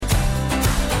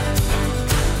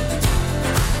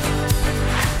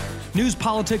News,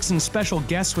 politics, and special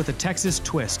guests with a Texas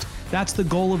twist. That's the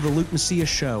goal of the Luke Macias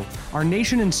Show. Our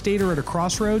nation and state are at a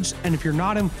crossroads, and if you're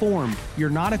not informed,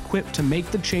 you're not equipped to make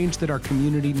the change that our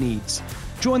community needs.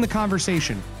 Join the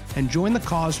conversation and join the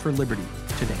cause for liberty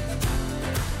today.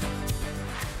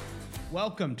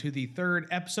 Welcome to the third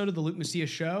episode of the Luke Macias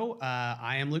Show.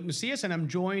 I am Luke Macias, and I'm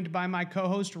joined by my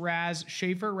co-host, Raz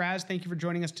Schaefer. Raz, thank you for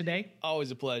joining us today. Always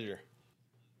a pleasure.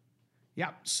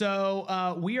 Yeah,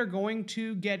 so we are going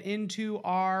to get into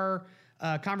our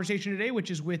conversation today,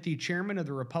 which is with the chairman of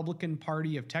the Republican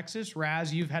Party of Texas.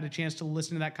 Raz, you've had a chance to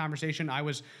listen to that conversation. I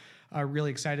was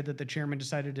really excited that the chairman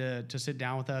decided to sit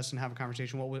down with us and have a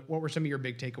conversation. What were some of your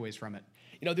big takeaways from it?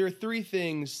 You know, there are three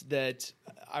things that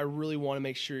I really want to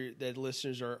make sure that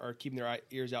listeners are keeping their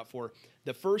ears out for.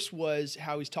 The first was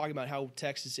how he's talking about how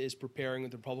Texas is preparing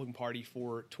with the Republican Party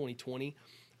for 2020.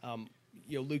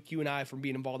 Luke, you and I, from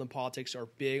being involved in politics, are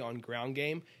big on ground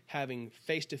game, having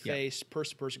face-to-face,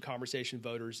 person-to-person conversation with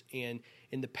voters. And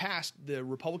in the past, the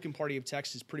Republican Party of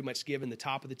Texas pretty much given the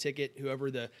top of the ticket,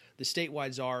 whoever the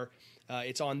statewides are,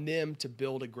 it's on them to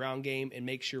build a ground game and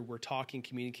make sure we're talking,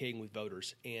 communicating with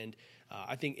voters. And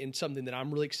I think in something that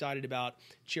I'm really excited about,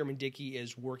 Chairman Dickey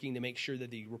is working to make sure that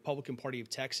the Republican Party of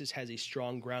Texas has a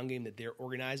strong ground game that they're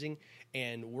organizing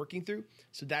and working through.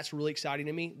 So that's really exciting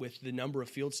to me with the number of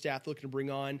field staff looking to bring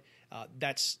on.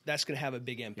 That's going to have a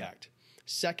big impact.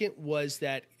 Second was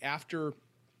that after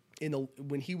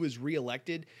when he was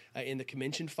reelected in the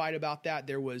convention fight about that,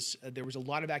 there was a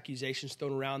lot of accusations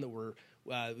thrown around that were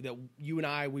that you and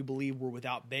I, we believe, were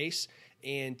without base,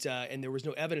 and there was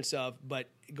no evidence of. But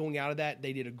going out of that,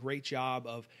 they did a great job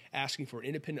of asking for an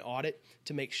independent audit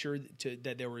to make sure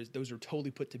that those were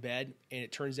totally put to bed, and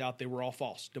it turns out they were all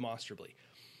false, demonstrably.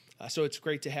 So it's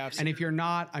great to have. And if you're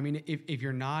not, if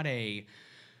you're not a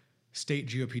state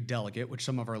GOP delegate, which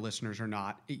some of our listeners are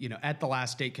not, at the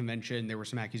last state convention, there were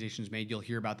some accusations made. You'll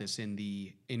hear about this in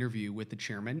the interview with the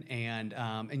chairman, and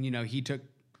he put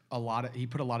a lot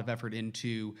of effort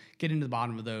into getting to the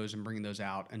bottom of those and bringing those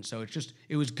out. And so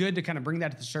it was good to kind of bring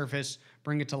that to the surface,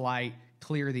 bring it to light,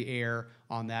 clear the air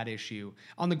on that issue.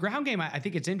 On the ground game, I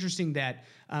think it's interesting that,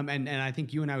 and I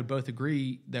think you and I would both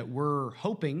agree that we're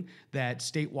hoping that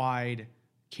statewide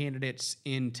candidates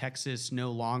in Texas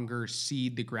no longer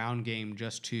cede the ground game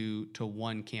just to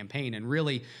one campaign. And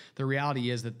really, the reality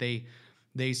is that they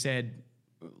said,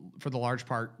 for the large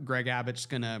part, Greg Abbott's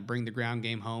going to bring the ground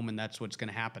game home, and that's what's going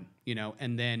to happen.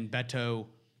 And then Beto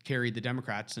carried the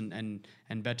Democrats, and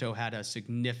Beto had a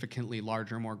significantly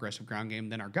larger, more aggressive ground game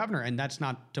than our governor. And that's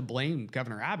not to blame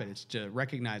Governor Abbott. It's to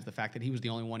recognize the fact that he was the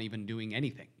only one even doing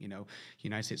anything.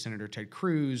 United States Senator Ted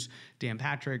Cruz, Dan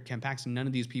Patrick, Ken Paxton, none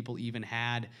of these people even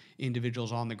had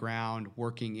individuals on the ground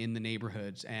working in the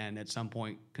neighborhoods. And at some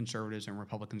point, conservatives and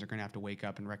Republicans are going to have to wake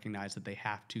up and recognize that they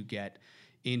have to get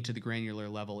into the granular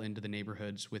level, into the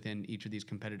neighborhoods within each of these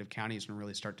competitive counties, and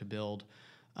really start to build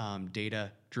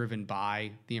data driven by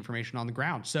the information on the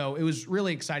ground. So it was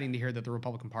really exciting to hear that the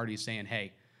Republican Party is saying,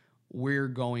 hey, we're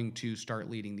going to start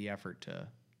leading the effort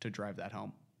to drive that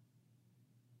home.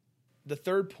 The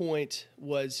third point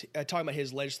was talking about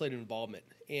his legislative involvement.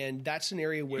 And that's an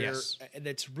area where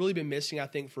that's really been missing, I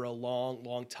think, for a long,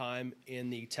 long time in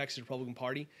the Texas Republican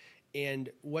Party. And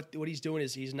what he's doing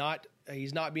is he's not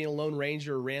being a Lone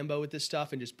Ranger or Rambo with this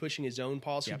stuff and just pushing his own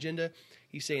policy agenda.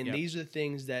 He's saying these are the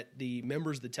things that the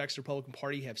members of the Texas Republican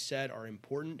Party have said are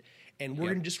important, and we're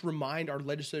going to just remind our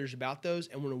legislators about those,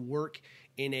 and we're going to work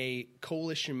in a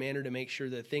coalition manner to make sure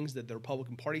that things that the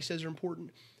Republican Party says are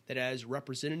important, that as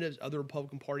representatives of the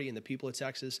Republican Party and the people of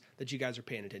Texas, that you guys are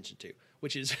paying attention to,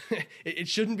 which is it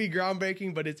shouldn't be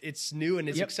groundbreaking, but it's new and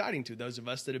it's exciting to those of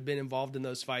us that have been involved in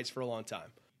those fights for a long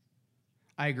time.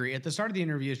 I agree. At the start of the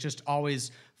interview, it's just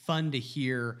always fun to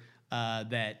hear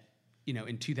that,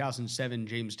 in 2007,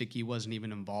 James Dickey wasn't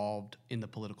even involved in the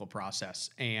political process.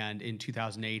 And in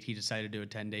 2008, he decided to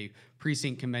attend a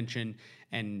precinct convention.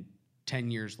 And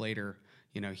 10 years later,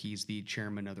 he's the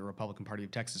chairman of the Republican Party of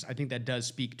Texas. I think that does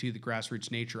speak to the grassroots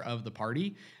nature of the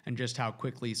party and just how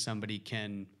quickly somebody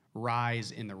can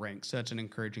rise in the ranks. So that's an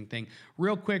encouraging thing.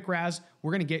 Real quick, Raz,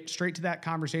 we're going to get straight to that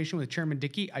conversation with Chairman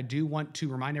Dickey. I do want to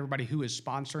remind everybody who is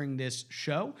sponsoring this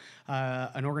show,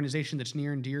 an organization that's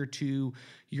near and dear to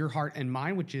your heart and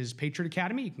mine, which is Patriot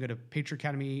Academy. You can go to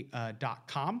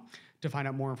patriotacademy.com to find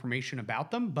out more information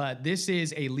about them. But this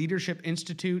is a leadership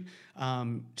institute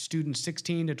students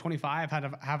 16 to 25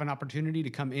 have an opportunity to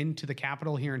come into the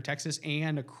Capitol here in Texas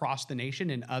and across the nation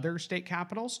in other state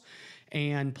capitals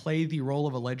and play the role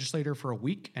of a legislator for a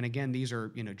week. And again, these are,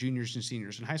 juniors and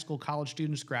seniors in high school, college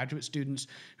students, graduate students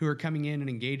who are coming in and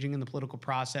engaging in the political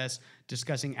process,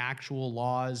 discussing actual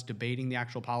laws, debating the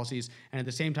actual policies, and at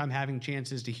the same time having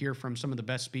chances to hear from some of the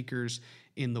best speakers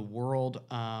in the world,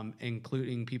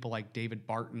 including people like David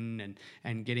Barton,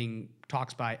 and getting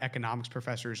talks by economics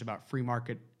professors about free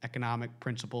market economic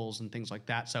principles and things like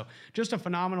that. So just a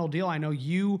phenomenal deal. I know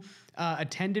you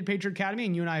attended Patriot Academy,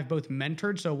 and you and I have both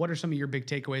mentored. So what are some of your big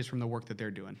takeaways from the work that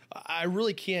they're doing? I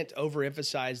really can't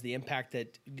overemphasize the impact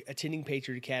that attending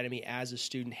Patriot Academy as a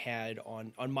student had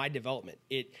on my development.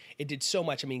 It did so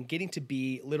much. I mean, getting to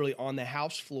be literally on the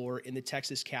House floor in the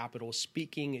Texas Capitol,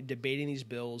 speaking, debating these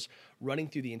bills, running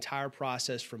through the entire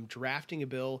process from drafting a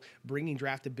bill, bringing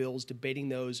drafted bills, debating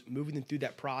those, moving them through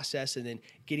that process, and then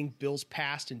getting bills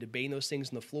passed and debating those things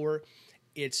on the floor.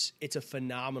 It's a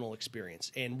phenomenal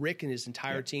experience. And Rick and his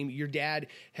entire team, your dad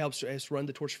helps us run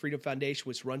the Torch Freedom Foundation,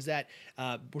 which runs that.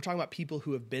 We're talking about people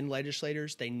who have been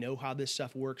legislators. They know how this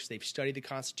stuff works. They've studied the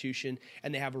Constitution,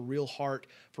 and they have a real heart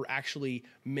for actually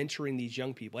mentoring these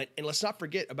young people. And let's not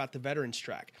forget about the veterans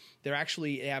track. They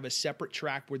have a separate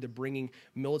track where they're bringing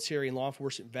military and law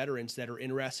enforcement veterans that are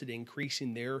interested in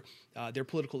increasing their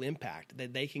political impact,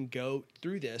 that they can go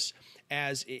through this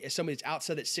as somebody that's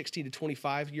outside that 16 to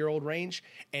 25-year-old range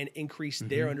and increase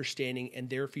their understanding and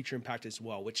their future impact as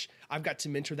well, which I've got to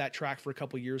mentor that track for a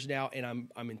couple of years now, and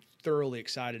I'm thoroughly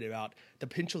excited about the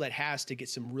potential that has to get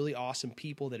some really awesome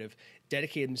people that have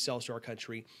dedicated themselves to our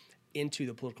country into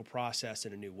the political process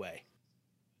in a new way.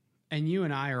 And you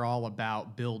and I are all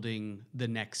about building the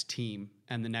next team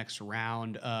and the next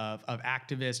round of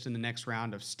activists and the next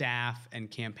round of staff and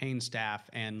campaign staff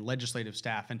and legislative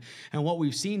staff. And what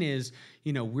we've seen is,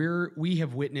 we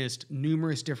have witnessed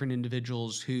numerous different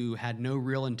individuals who had no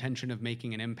real intention of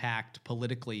making an impact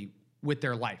politically with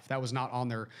their life. That was not on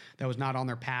their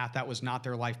path. That was not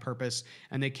their life purpose.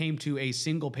 And they came to a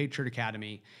single Patriot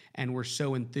Academy and were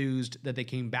so enthused that they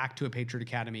came back to a Patriot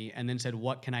Academy and then said,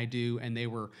 what can I do? And they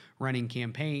were running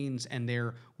campaigns, and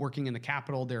they're working in the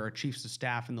Capitol. There are chiefs of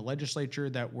staff in the legislature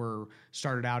that were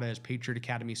started out as Patriot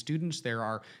Academy students. There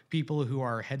are people who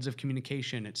are heads of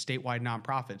communication at statewide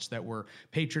nonprofits that were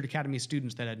Patriot Academy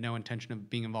students that had no intention of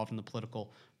being involved in the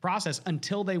political process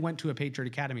until they went to a Patriot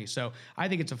Academy. So I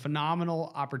think it's a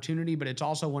phenomenal opportunity, but it's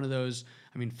also one of those,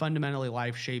 fundamentally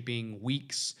life-shaping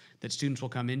weeks that students will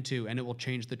come into, and it will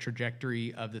change the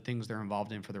trajectory of the things they're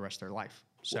involved in for the rest of their life.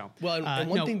 So, and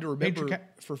one thing to remember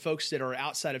for folks that are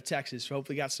outside of Texas,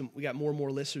 hopefully we got more and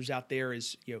more listeners out there,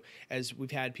 is, as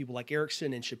we've had people like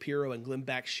Erickson and Shapiro and Glenn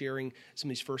Beck sharing some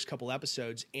of these first couple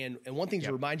episodes. And one thing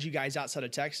to remind you guys outside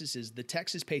of Texas is the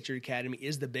Texas Patriot Academy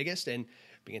is the biggest, and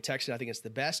being a Texan, I think it's the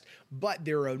best, but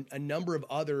there are a number of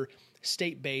other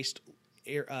state-based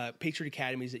Patriot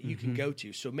Academies that you can go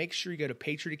to. So make sure you go to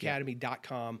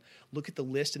patriotacademy.com, look at the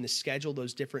list and the schedule of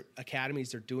those different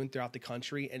academies they're doing throughout the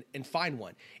country, and find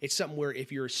one. It's something where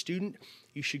if you're a student,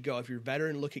 you should go. If you're a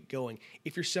veteran, look at going.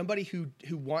 If you're somebody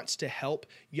who wants to help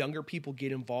younger people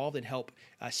get involved and help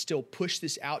still push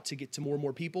this out to get to more and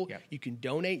more people, you can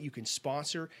donate, you can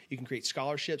sponsor, you can create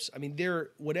scholarships.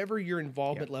 Whatever your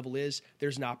involvement level is,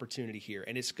 there's an opportunity here,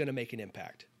 and it's going to make an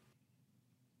impact.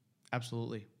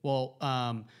 Absolutely. Well,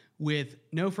 with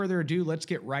no further ado, let's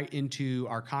get right into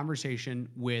our conversation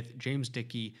with James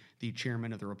Dickey, the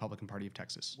chairman of the Republican Party of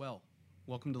Texas. Well,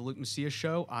 welcome to the Luke Macias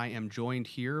Show. I am joined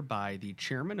here by the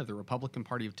chairman of the Republican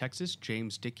Party of Texas,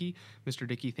 James Dickey. Mr.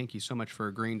 Dickey, thank you so much for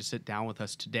agreeing to sit down with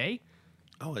us today.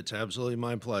 Oh, it's absolutely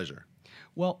my pleasure.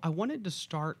 Well, I wanted to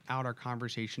start out our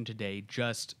conversation today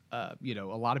just, a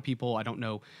lot of people, I don't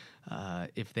know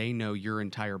if they know your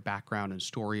entire background and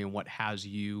story and what has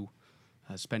you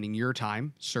spending your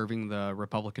time serving the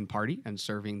Republican Party and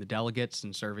serving the delegates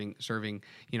and serving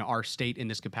our state in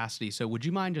this capacity. So would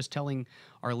you mind just telling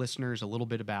our listeners a little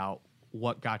bit about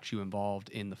what got you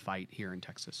involved in the fight here in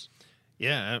Texas?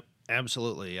 Yeah,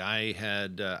 absolutely.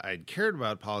 I'd cared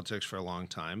about politics for a long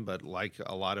time, but like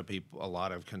a lot of people, a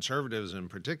lot of conservatives in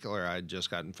particular, I'd just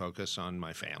gotten focused on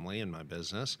my family and my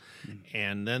business.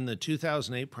 And then the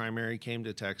 2008 primary came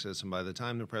to Texas, and by the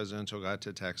time the presidential got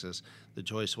to Texas, the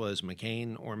choice was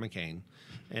McCain or McCain,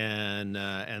 and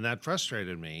that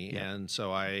frustrated me. Yeah. And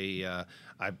so I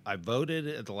voted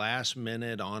at the last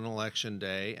minute on election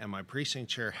day, and my precinct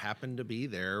chair happened to be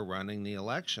there running the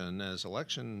election as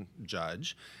election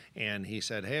judge. And he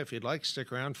said, hey, if you'd like, stick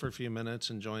around for a few minutes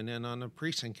and join in on a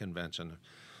precinct convention.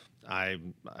 I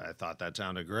thought that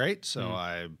sounded great, so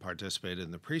I participated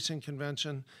in the precinct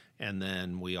convention. and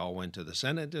then we all went to the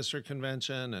Senate District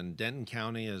Convention, and Denton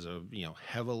County is a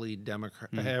heavily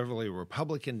heavily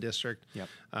Republican district. Yep.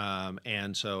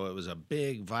 And so it was a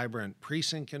big, vibrant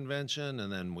precinct convention,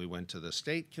 and then we went to the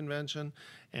state convention.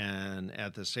 And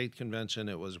at the state convention,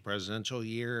 it was a presidential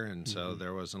year, and so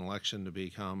there was an election to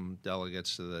become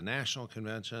delegates to the national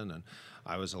convention, and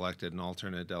I was elected an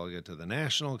alternate delegate to the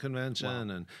national convention.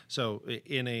 Wow. And so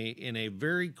in a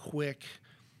very quick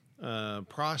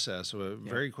process, a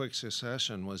very quick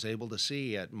succession, was able to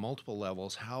see at multiple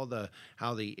levels how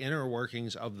the inner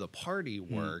workings of the party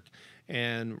work,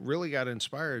 and really got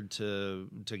inspired to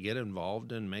get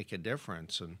involved and make a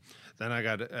difference. And then I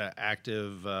got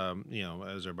active.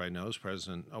 As everybody knows,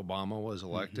 President Obama was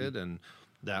elected, and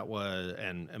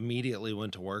immediately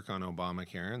went to work on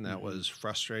Obamacare, and that was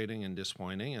frustrating and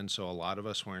disappointing. And so a lot of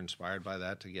us were inspired by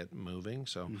that to get moving.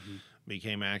 So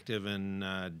became active in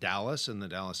Dallas and the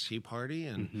Dallas Tea Party,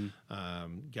 and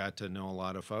got to know a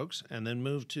lot of folks, and then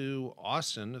moved to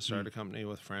Austin to start a company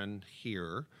with a friend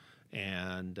here.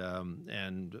 And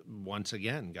once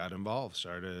again got involved,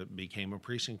 became a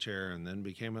precinct chair, and then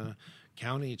became a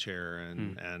county chair.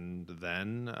 And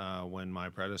then when my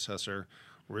predecessor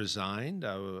resigned,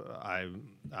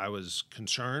 I was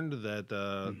concerned that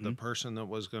the person that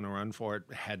was going to run for it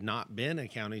had not been a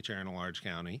county chair in a large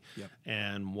county,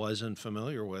 and wasn't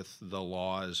familiar with the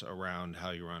laws around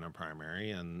how you run a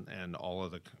primary and all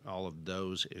of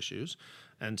those issues.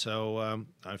 And so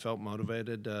I felt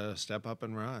motivated to step up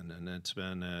and run, and it's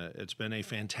been a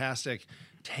fantastic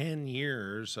 10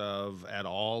 years of, at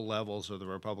all levels of the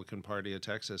Republican Party of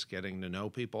Texas, getting to know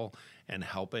people and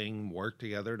helping work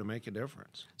together to make a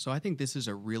difference. So I think this is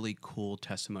a really cool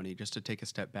testimony. Just to take a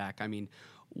step back, I mean,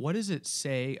 what does it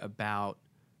say about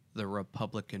the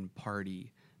Republican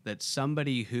Party that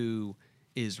somebody who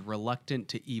is reluctant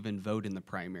to even vote in the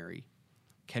primary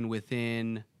can,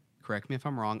 within, correct me if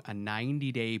I'm wrong, a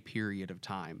 90-day period of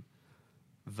time,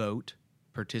 vote,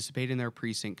 participate in their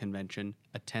precinct convention,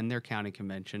 attend their county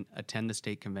convention, attend the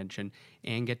state convention,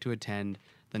 and get to attend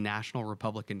the National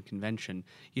Republican Convention?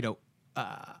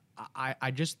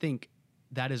 I just think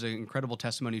that is an incredible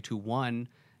testimony to, one,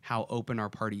 how open our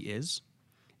party is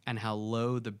and how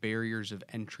low the barriers of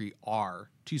entry are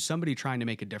to somebody trying to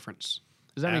make a difference.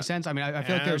 Does that make sense? I mean, I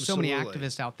feel like there are so many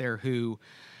activists out there who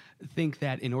think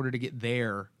that in order to get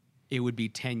there, it would be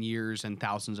 10 years and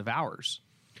thousands of hours.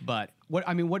 But what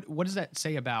does that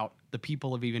say about the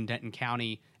people of even Denton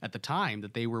County at the time,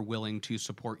 that they were willing to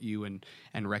support you and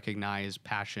recognize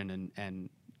passion and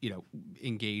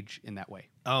engage in that way?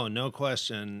 Oh, no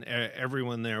question.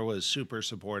 Everyone there was super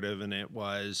supportive, and it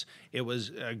was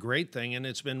a great thing. And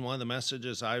it's been one of the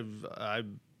messages I've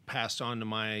passed on to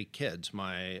my kids.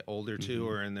 My older two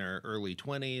are in their early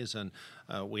 20s, and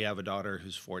we have a daughter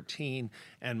who's 14.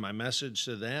 And my message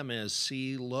to them is,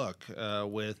 look,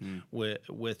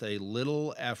 with a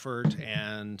little effort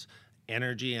and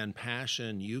energy and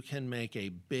passion, you can make a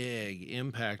big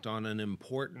impact on an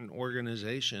important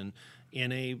organization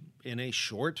in a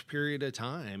short period of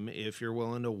time, if you're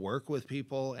willing to work with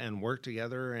people and work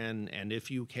together, and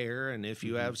if you care and if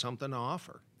you have something to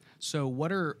offer. So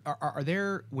what are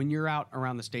there, when you're out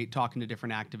around the state talking to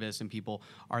different activists and people,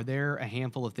 are there a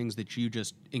handful of things that you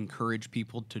just encourage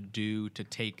people to do to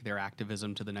take their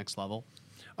activism to the next level?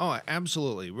 Oh,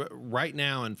 absolutely. Right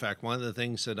now, in fact, one of the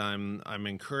things that I'm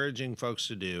encouraging folks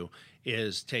to do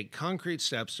is take concrete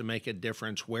steps to make a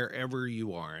difference wherever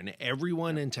you are. And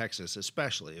everyone in Texas,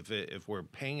 especially if we're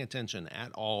paying attention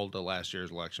at all to last year's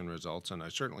election results, and I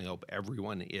certainly hope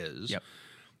everyone is,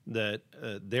 that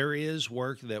there is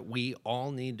work that we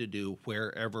all need to do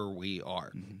wherever we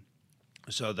are.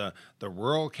 So the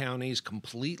rural counties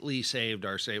completely saved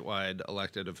our statewide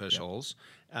elected officials.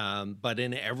 But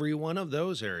in every one of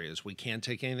those areas, we can't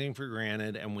take anything for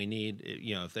granted, and we need,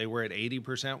 if they were at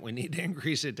 80%, we need to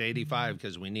increase it to 85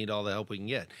 because we need all the help we can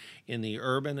get. In the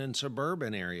urban and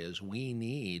suburban areas, we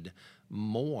need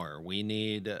more. We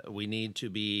need to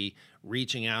be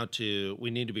reaching out to, we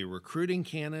need to be recruiting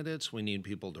candidates. We need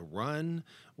people to run.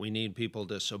 We need people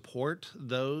to support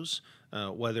those,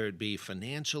 whether it be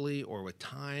financially or with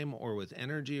time or with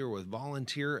energy or with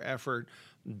volunteer effort.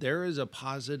 There is a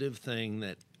positive thing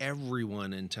that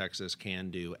everyone in Texas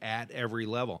can do at every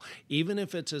level, even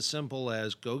if it's as simple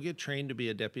as go get trained to be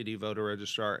a deputy voter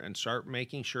registrar and start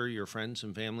making sure your friends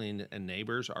and family and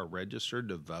neighbors are registered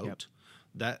to vote.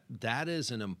 That is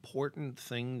an important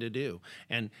thing to do.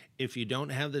 And if you don't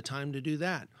have the time to do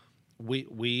that,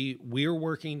 we're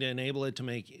working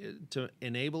to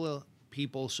enable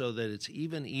people so that it's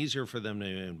even easier for them to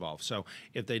be involved. So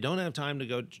if they don't have time to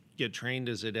go get trained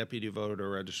as a deputy voter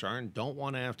registrar and don't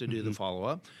want to have to do the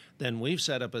follow-up, then we've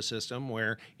set up a system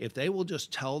where if they will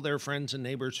just tell their friends and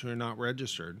neighbors who are not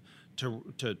registered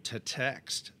to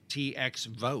text TX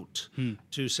vote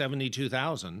to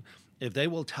 72,000, if they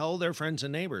will tell their friends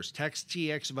and neighbors, text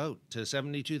TX vote to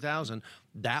 72,000,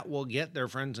 that will get their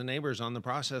friends and neighbors on the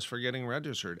process for getting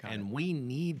registered. And we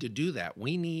need to do that.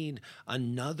 We need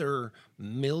another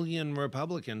million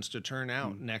Republicans to turn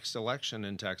out next election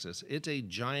in Texas. It's a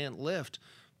giant lift,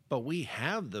 but we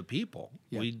have the people.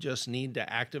 We just need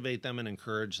to activate them and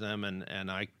encourage them. And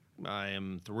I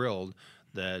am thrilled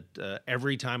that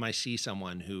every time I see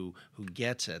someone who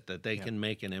gets it, that they can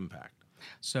make an impact.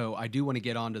 So I do want to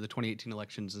get on to the 2018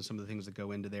 elections and some of the things that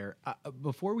go into there.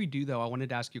 Before we do, though, I wanted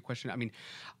to ask you a question. I mean,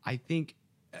 I think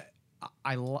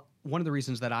one of the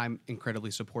reasons that I'm incredibly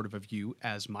supportive of you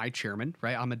as my chairman,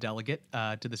 right? I'm a delegate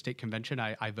to the state convention.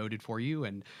 I voted for you,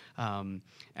 and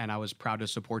I was proud to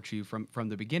support you from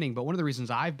the beginning. But one of the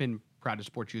reasons I've been proud to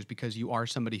support you is because you are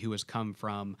somebody who has come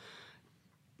from,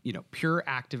 pure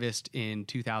activist in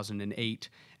 2008.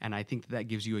 And I think that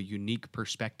gives you a unique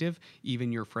perspective.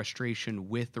 Even your frustration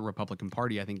with the Republican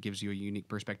Party, I think, gives you a unique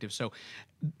perspective. So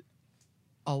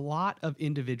a lot of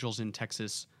individuals in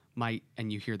Texas might,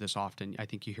 and you hear this often, I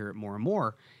think you hear it more and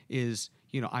more, is,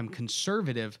 I'm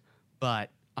conservative,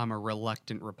 but I'm a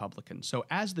reluctant Republican. So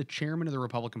as the chairman of the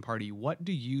Republican Party, what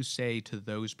do you say to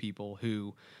those people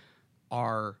who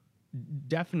are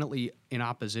definitely in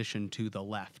opposition to the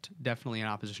left, definitely in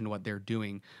opposition to what they're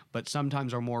doing, but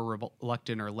sometimes are more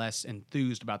reluctant or less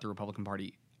enthused about the Republican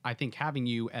Party? I think having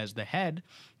you as the head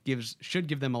should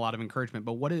give them a lot of encouragement.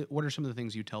 But what are some of the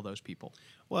things you tell those people?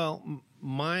 Well,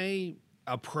 my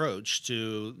approach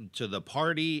to the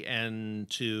party and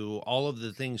to all of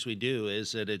the things we do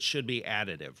is that it should be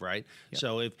additive, right? Yep.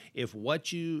 So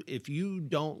if you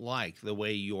don't like the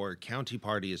way your county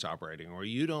party is operating, or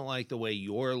you don't like the way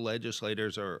your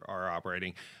legislators are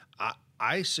operating,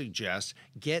 I suggest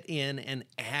get in and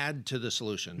add to the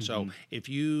solution. So if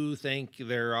you think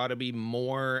there ought to be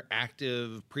more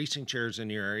active precinct chairs in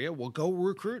your area, well, go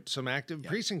recruit some active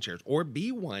precinct chairs, or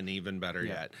be one, even better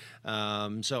yet.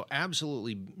 So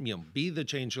absolutely, be the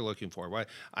change you're looking for.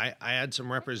 I had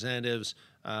some representatives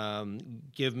who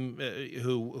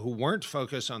weren't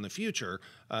focused on the future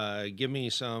give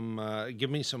me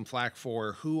some flack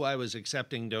for who I was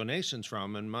accepting donations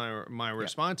from, and my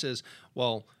response is,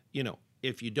 well,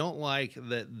 if you don't like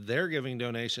that they're giving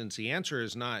donations, the answer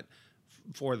is not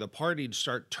for the party to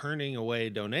start turning away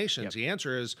donations. The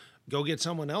answer is go get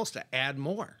someone else to add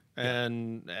more,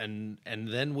 and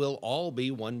then we'll all be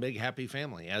one big happy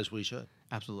family, as we should.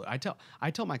 Absolutely. I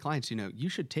tell my clients, you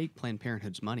should take Planned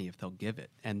Parenthood's money if they'll give it,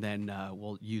 and then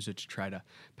we'll use it to try to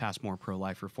pass more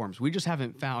pro-life reforms. We just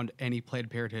haven't found any Planned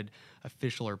Parenthood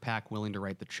official or PAC willing to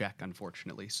write the check,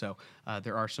 unfortunately. So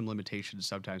there are some limitations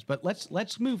sometimes. But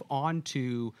let's move on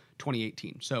to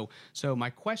 2018. So my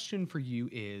question for you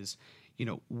is,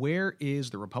 where is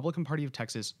the Republican Party of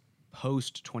Texas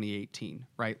post 2018?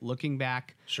 Right, looking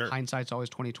back, hindsight's always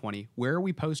 2020. Where are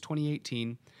we post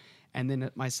 2018? And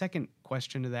then my second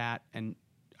question to that, and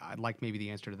I'd like maybe the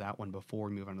answer to that one before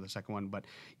we move on to the second one, but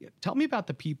tell me about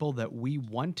the people that we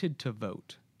wanted to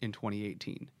vote in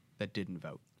 2018 that didn't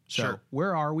vote. So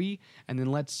where are we? And then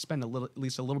let's spend at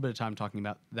least a little bit of time talking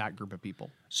about that group of people.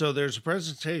 So there's a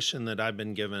presentation that I've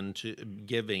been giving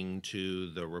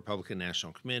to the Republican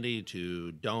National Committee,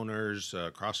 to donors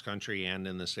across country and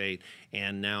in the state,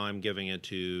 and now I'm giving it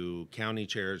to county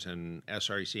chairs and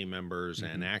SREC members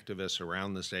and activists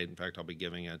around the state. In fact, I'll be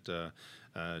giving it to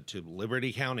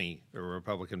Liberty County, the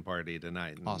Republican Party,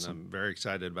 tonight. And awesome. I'm very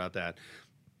excited about that.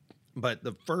 But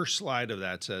the first slide of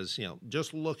that says,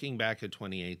 just looking back at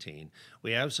 2018,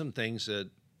 we have some things that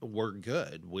were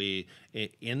good.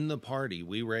 In the party,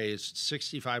 we raised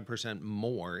 65%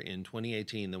 more in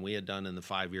 2018 than we had done in the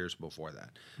 5 years before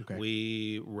that. Okay.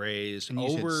 We raised and you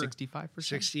said 65%?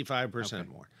 65%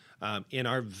 more. In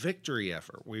our victory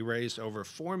effort, we raised over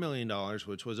 $4 million,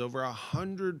 which was over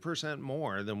 100%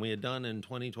 more than we had done in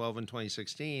 2012 and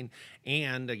 2016,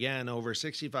 and again, over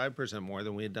 65% more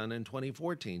than we had done in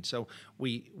 2014. So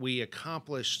we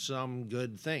accomplished some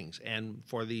good things, and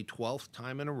for the 12th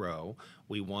time in a row,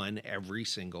 we won every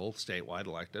single statewide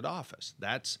elected office.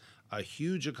 That's a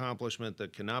huge accomplishment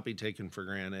that cannot be taken for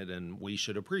granted, and we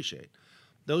should appreciate.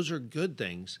 Those are good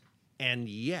things. And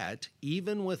yet,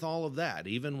 even with all of that,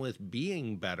 even with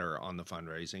being better on the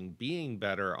fundraising, being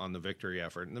better on the victory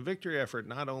effort, and the victory effort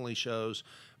not only shows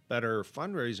better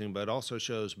fundraising, but also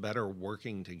shows better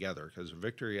working together, because a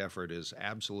victory effort is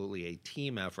absolutely a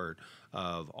team effort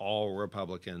of all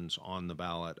Republicans on the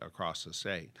ballot across the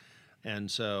state. And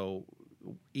so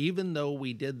even though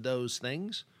we did those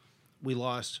things, we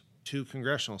lost 2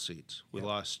 congressional seats. We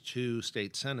lost 2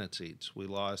 state Senate seats. We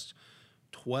lost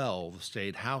 12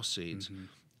 state House seats.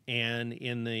 And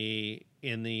in the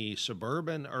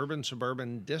urban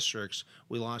suburban districts,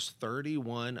 we lost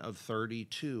 31 of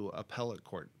 32 appellate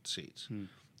court seats.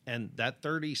 And that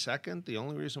 32nd, the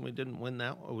only reason we didn't win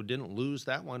that, or we didn't lose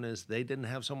that one, is they didn't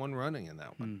have someone running in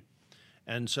that one.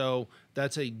 And so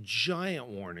that's a giant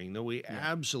warning that we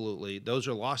absolutely, those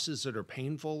are losses that are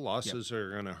painful, losses that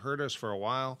are going to hurt us for a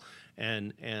while,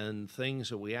 and things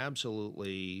that we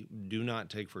absolutely do not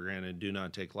take for granted, do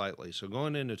not take lightly. So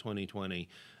going into 2020,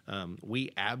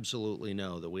 we absolutely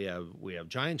know that we have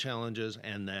giant challenges,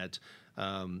 and that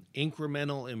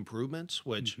incremental improvements,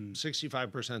 which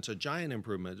 65% is a giant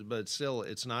improvement, but still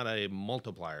it's not a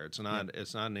multiplier. It's not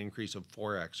an increase of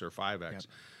 4x or 5x.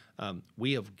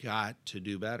 We have got to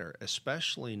do better,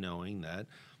 especially knowing that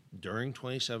during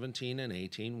 2017 and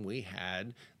 18, we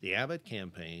had the Abbott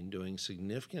campaign doing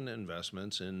significant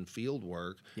investments in field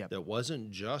work that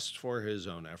wasn't just for his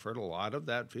own effort. A lot of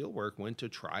that field work went to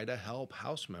try to help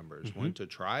House members, went to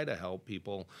try to help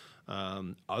people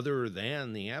other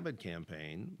than the Abbott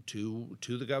campaign, to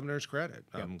the governor's credit.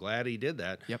 I'm glad he did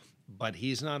that. But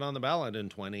he's not on the ballot in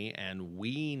 20, and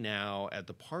we now at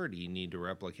the party need to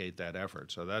replicate that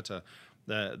effort. So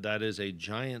that is a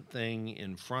giant thing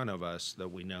in front of us that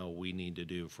we know we need to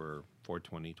do for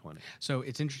 2020. So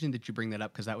it's interesting that you bring that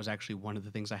up, because that was actually one of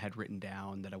the things I had written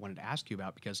down that I wanted to ask you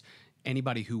about, because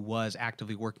anybody who was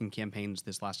actively working campaigns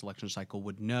this last election cycle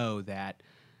would know that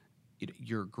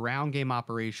your ground game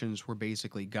operations were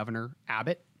basically Governor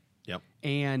Abbott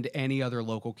and any other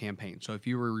local campaign. So if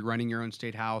you were running your own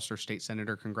state house or state senate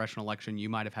or congressional election, you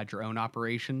might have had your own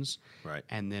operations,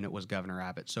 and then it was Governor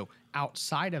Abbott. So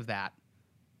outside of that,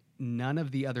 none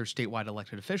of the other statewide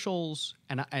elected officials,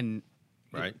 and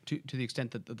to the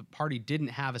extent that the party didn't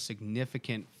have a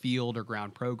significant field or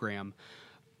ground program,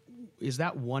 is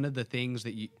that one of the things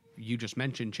that you just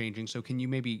mentioned changing? So can you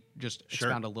maybe just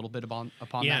expound a little bit upon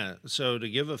that? Yeah, so to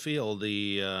give a feel,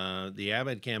 the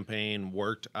Abbott campaign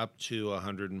worked up to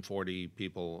 140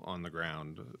 people on the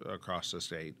ground across the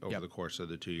state over the course of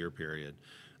the 2-year period.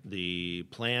 The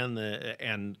plan,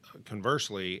 and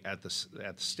conversely, at the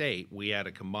state, we had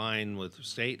to combine with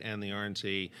state and the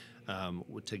RNC.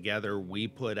 Together, we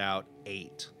put out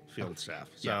 8 field staff.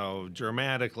 So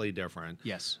dramatically different.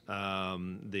 Yes.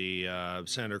 The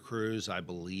Senator Cruz, I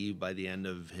believe, by the end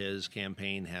of his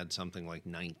campaign, had something like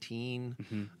 19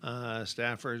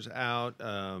 staffers out.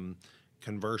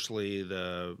 Conversely,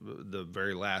 the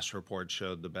very last report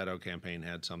showed the Beto campaign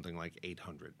had something like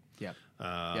 800.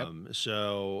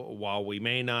 So while we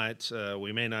may not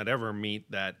ever meet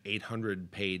that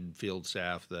 800 paid field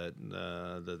staff that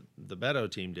the Beto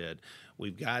team did,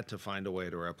 we've got to find a way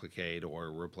to replicate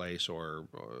or replace or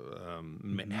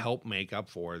help make up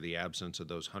for the absence of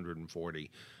those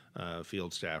 140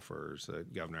 field staffers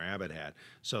that Governor Abbott had.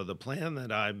 So the plan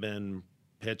that I've been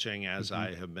pitching as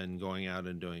I have been going out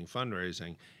and doing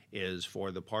fundraising is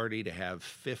for the party to have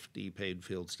 50 paid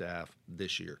field staff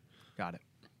this year. Got it.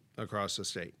 Across the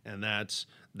state, and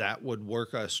that would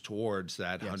work us towards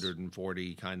that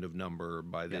 140 kind of number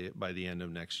by the end of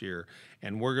next year.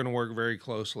 And we're going to work very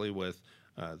closely with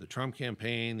the Trump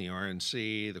campaign, the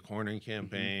RNC, the Cornyn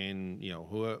campaign,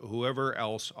 whoever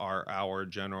else are our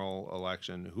general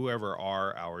election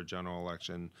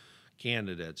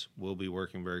candidates. We'll be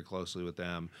working very closely with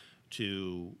them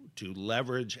to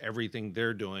leverage everything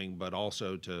they're doing, but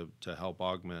also to help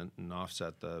augment and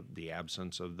offset the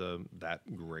absence of that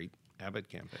great Abbott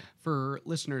campaign. For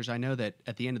listeners, I know that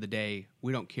at the end of the day,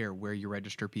 we don't care where you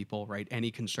register people, right?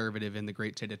 Any conservative in the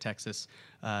great state of Texas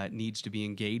needs to be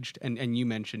engaged. And you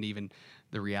mentioned even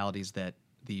the realities that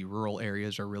the rural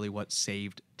areas are really what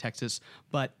saved Texas.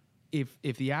 But if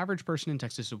the average person in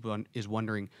Texas is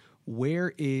wondering,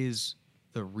 where is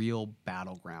the real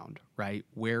battleground, right?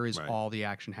 Where is all the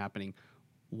action happening?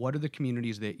 What are the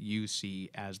communities that you see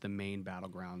as the main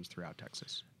battlegrounds throughout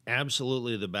Texas?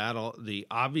 Absolutely. The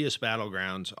obvious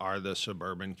battlegrounds are the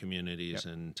suburban communities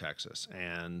in Texas.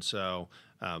 And so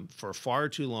for far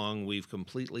too long, we've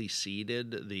completely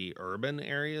ceded the urban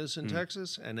areas in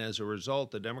Texas. And as a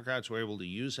result, the Democrats were able to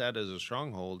use that as a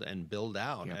stronghold and build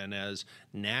out. And as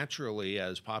naturally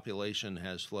as population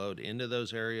has flowed into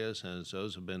those areas, as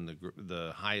those have been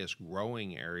the highest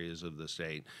growing areas of the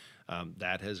state,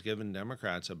 that has given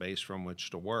Democrats a base from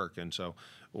which to work. And so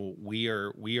we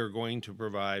are going to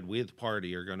provide, we at the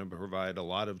party are going to provide a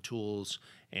lot of tools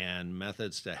and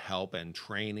methods to help, and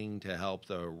training to help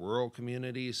the rural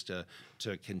communities to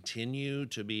continue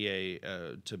to be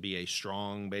a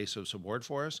strong base of support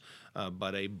for us.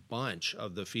 But a bunch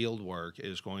of the field work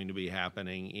is going to be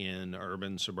happening in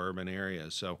urban, suburban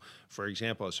areas. So, for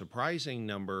example, a surprising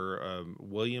number of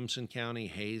Williamson County,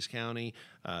 Hayes County,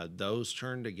 those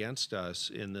turned against us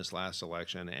in this last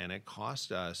election, and it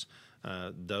cost us,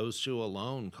 those two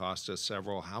alone cost us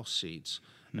several House seats.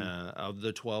 Of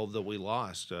the 12 that we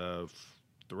lost,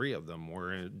 3 of them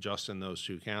were just in those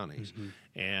 2 counties.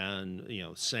 And,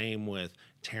 same with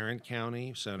Tarrant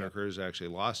County. Senator Cruz actually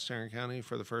lost Tarrant County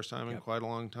for the first time in quite a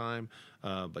long time.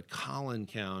 But Collin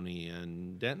County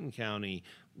and Denton County,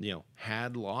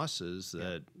 had losses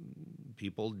that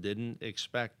people didn't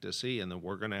expect to see, and that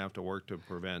we're going to have to work to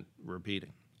prevent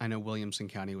repeating. I know Williamson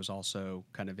County was also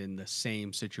kind of in the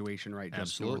same situation, right?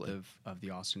 Just north of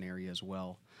the Austin area as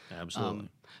well. Absolutely.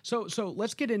 So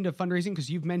let's get into fundraising, because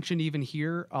you've mentioned even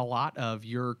here a lot of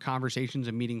your conversations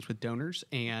and meetings with donors,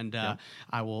 and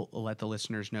I will let the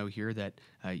listeners know here that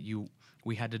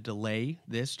we had to delay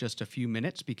this just a few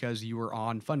minutes because you were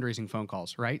on fundraising phone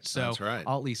calls, right? So that's right.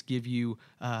 I'll at least give you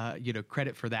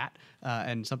credit for that,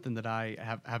 and something that I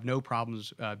have no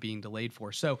problems being delayed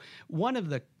for. So one of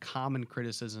the common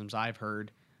criticisms I've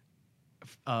heard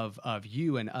of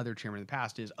you and other chairmen in the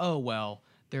past is, oh, well,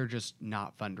 they're just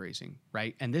not fundraising,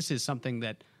 right? And this is something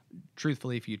that,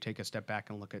 truthfully, if you take a step back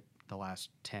and look at the last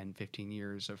 10, 15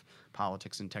 years of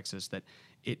politics in Texas, that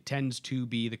it tends to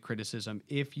be the criticism.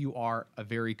 If you are a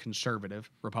very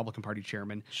conservative Republican Party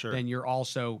chairman, then you're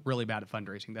also really bad at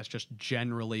fundraising. That's just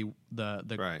generally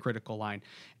the critical line.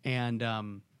 And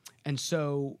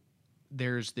so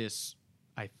there's this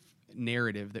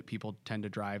narrative that people tend to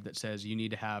drive that says you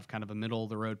need to have kind of a middle of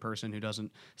the road person who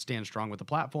doesn't stand strong with the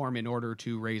platform in order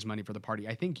to raise money for the party.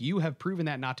 I think you have proven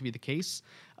that not to be the case.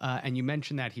 And you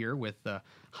mentioned that here with the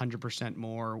 100%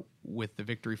 more with the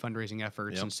victory fundraising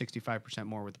efforts and 65%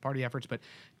 more with the party efforts. But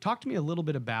talk to me a little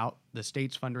bit about the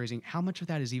state's fundraising. How much of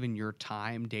that is even your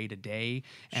time day to day,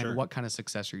 and what kind of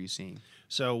success are you seeing?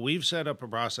 So we've set up a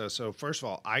process. So first of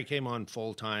all, I came on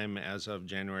full time as of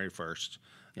January 1st.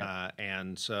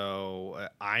 And so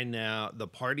the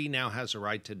party now has a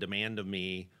right to demand of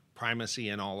me primacy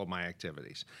in all of my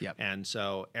activities. And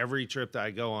so every trip that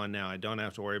I go on now, I don't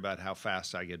have to worry about how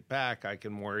fast I get back. I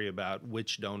can worry about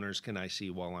which donors can I see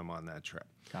while I'm on that trip.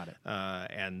 Got it.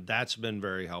 And that's been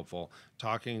very helpful.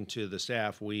 Talking to the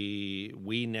staff,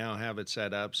 we now have it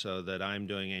set up so that I'm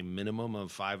doing a minimum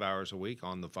of 5 hours a week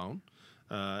on the phone.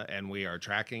 And we are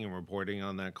tracking and reporting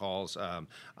on that calls.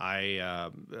 I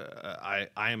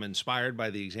am inspired by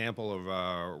the example of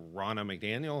Ronna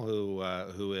McDaniel,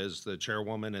 who is the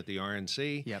chairwoman at the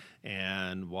RNC.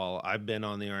 And while I've been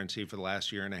on the RNC for the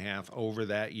last year and a half, over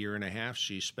that year and a half,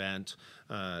 she spent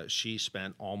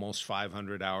almost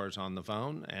 500 hours on the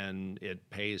phone, and it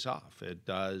pays off. It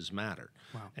does matter.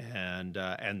 Wow.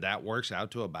 And that works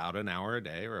out to about an hour a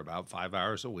day, or about 5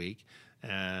 hours a week.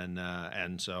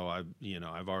 And so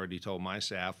I've already told my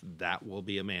staff that will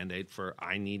be a mandate for,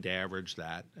 I need to average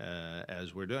that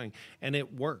as we're doing, and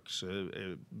it works.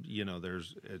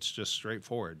 It's just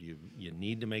straightforward. You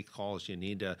need to make calls. You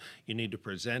need to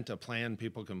present a plan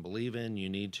people can believe in. You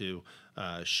need to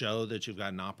show that you've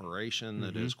got an operation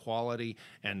that is quality,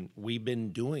 and we've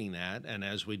been doing that. And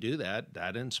as we do that,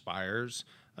 that inspires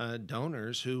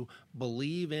donors who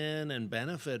believe in and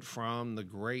benefit from the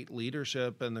great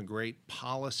leadership and the great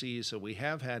policies that we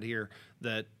have had here,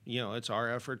 that, it's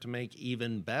our effort to make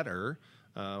even better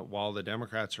while the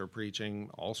Democrats are preaching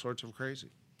all sorts of crazy.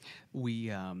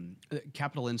 We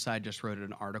Capital Inside just wrote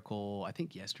an article, I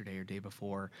think yesterday or day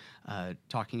before,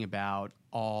 talking about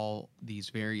all these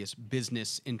various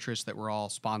business interests that were all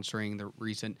sponsoring the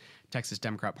recent Texas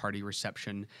Democrat Party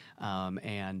reception,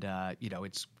 and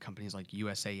it's companies like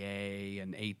USAA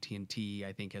and AT&T,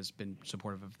 I think, has been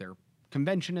supportive of their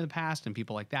convention in the past, and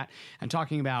people like that, and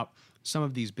talking about some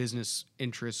of these business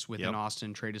interests within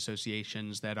Austin, trade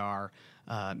associations that are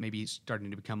maybe starting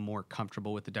to become more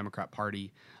comfortable with the Democrat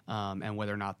Party, and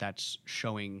whether or not that's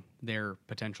showing their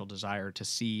potential desire to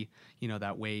see,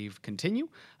 that wave continue.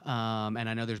 And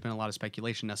I know there's been a lot of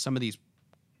speculation. Now, some of these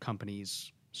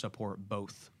companies support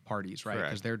both parties, right?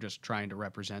 Because they're just trying to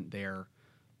represent their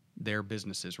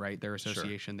businesses, right? Their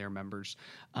association, their members.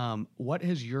 What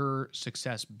has your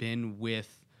success been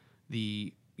with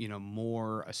the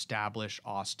more established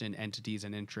Austin entities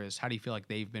and interests? How do you feel like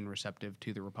they've been receptive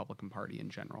to the Republican Party in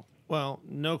general? Well,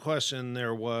 no question,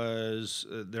 there was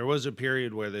a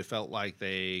period where they felt like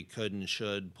they could and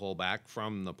should pull back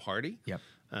from the party.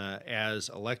 as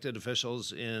elected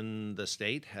officials in the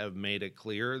state have made it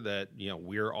clear that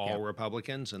we're all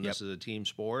Republicans and this is a team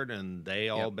sport, and they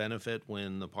all benefit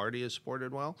when the party is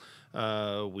supported well.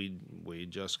 We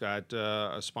just got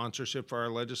a sponsorship for our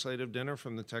legislative dinner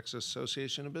from the Texas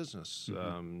Association of Business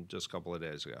just a couple of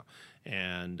days ago,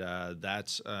 and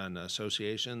that's an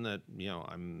association that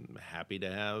I'm happy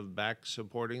to have back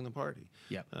supporting the party.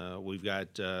 We've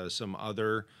got some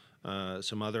other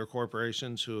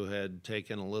corporations who had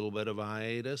taken a little bit of a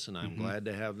hiatus, and I'm glad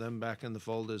to have them back in the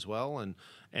fold as well.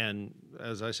 And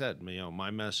as I said,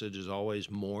 my message is always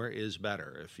more is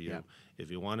better.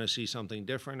 If you want to see something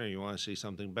different or you want to see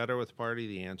something better with the party,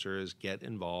 the answer is get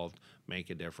involved, make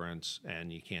a difference,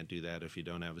 and you can't do that if you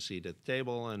don't have a seat at the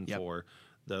table. And for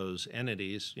those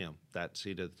entities, that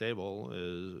seat at the table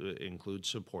includes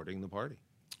supporting the party.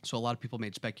 So a lot of people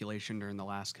made speculation during the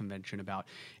last convention about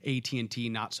AT&T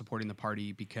not supporting the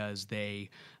party because they,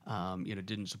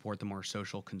 didn't support the more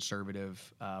social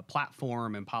conservative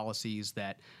platform and policies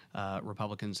that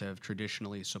Republicans have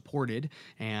traditionally supported.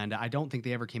 And I don't think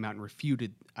they ever came out and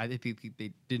refuted. I think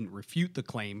they didn't refute the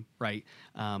claim, right?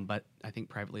 But I think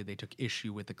privately they took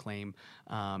issue with the claim,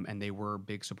 and they were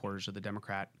big supporters of the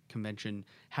Democrat convention.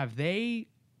 Have they?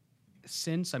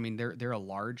 They're a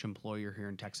large employer here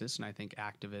in Texas, and I think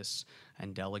activists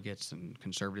and delegates and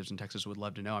conservatives in Texas would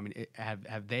love to know.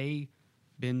 Have they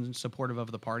been supportive of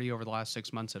the party over the last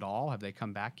 6 months at all? Have they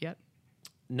come back yet?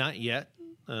 Not yet.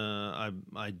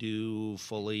 I do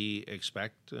fully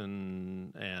expect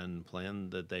and plan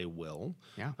that they will.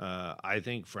 Yeah. I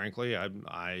think, frankly,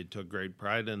 I took great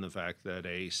pride in the fact that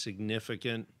a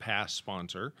significant past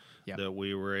sponsor that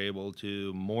we were able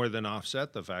to more than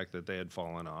offset the fact that they had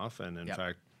fallen off, and in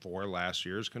fact, for last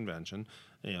year's convention,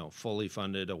 fully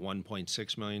funded a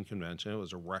 $1.6 million convention. It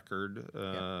was a record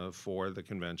for the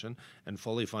convention, and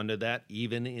fully funded that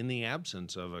even in the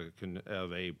absence of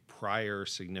a prior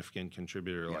significant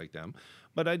contributor like them.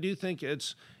 But I do think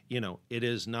it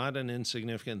is not an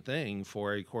insignificant thing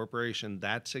for a corporation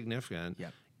that significant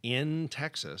in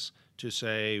Texas to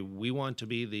say, we want to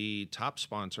be the top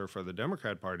sponsor for the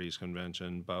Democrat Party's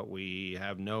convention, but we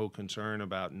have no concern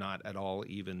about not at all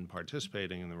even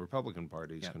participating in the Republican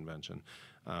Party's convention.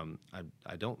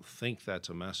 I don't think that's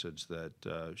a message that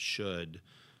should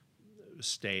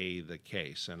stay the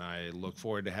case, and I look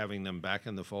forward to having them back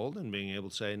in the fold and being able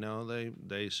to say, no,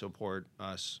 they support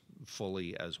us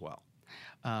fully as well.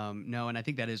 No, and I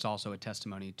think that is also a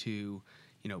testimony to,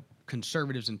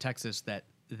 conservatives in Texas that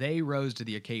they rose to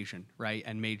the occasion, right,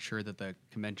 and made sure that the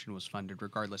convention was funded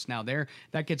regardless. Now,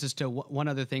 that gets us to one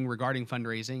other thing regarding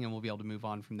fundraising, and we'll be able to move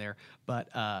on from there. But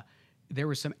there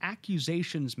were some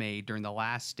accusations made during the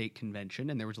last state convention,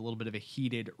 and there was a little bit of a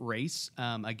heated race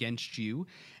against you.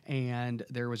 And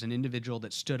there was an individual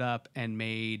that stood up and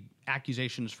made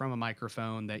accusations from a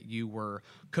microphone that you were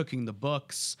cooking the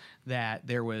books, that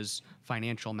there was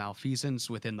financial malfeasance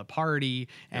within the party,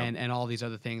 and all these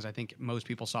other things. I think most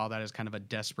people saw that as kind of a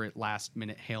desperate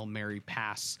last-minute Hail Mary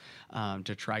pass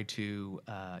to try to,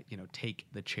 take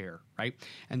the chair, right?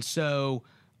 And so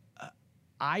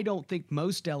I don't think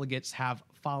most delegates have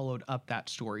followed up that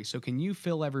story. So can you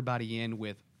fill everybody in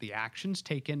with the actions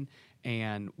taken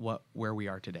and where we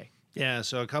are today? Yeah,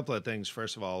 so a couple of things.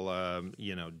 First of all,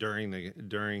 during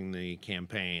the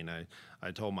campaign,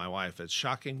 I told my wife, it's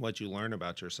shocking what you learn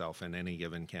about yourself in any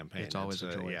given campaign. It's always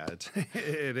a joy.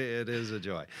 It is a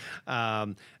joy.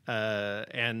 And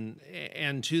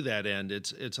to that end,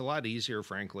 it's a lot easier,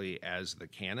 frankly, as the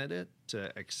candidate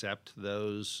to accept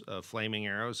those flaming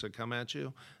arrows that come at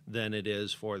you than it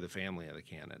is for the family of the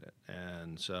candidate.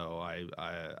 And so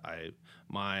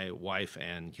my wife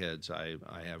and kids, I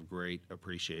have great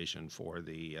appreciation for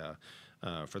the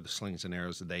slings and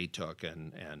arrows that they took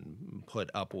and put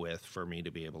up with for me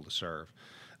to be able to serve.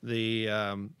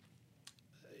 It's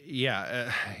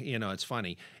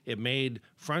funny.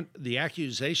 The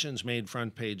accusations made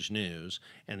front page news,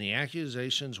 and the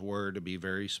accusations were, to be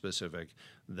very specific,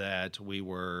 that we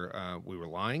were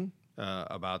lying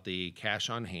about the cash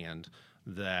on hand,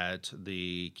 that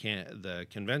the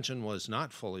convention was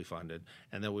not fully funded,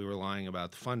 and that we were lying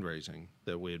about the fundraising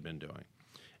that we had been doing.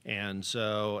 And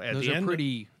so at the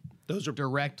end, those are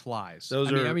direct lies.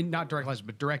 I mean, not direct lies,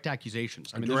 but direct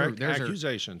accusations.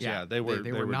 Accusations. They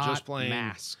were not just plain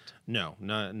masked. No,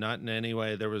 not in any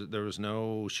way. There was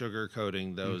no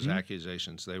sugarcoating those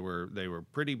accusations. They were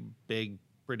pretty big,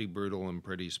 pretty brutal, and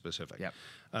pretty specific. Yep.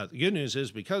 The good news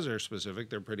is, because they're specific,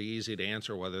 they're pretty easy to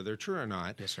answer whether they're true or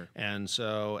not. Yes, sir. And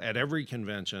so at every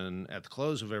convention, at the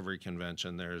close of every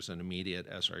convention, there's an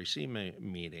immediate SREC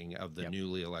meeting of the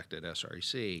newly elected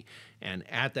SREC. And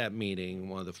at that meeting,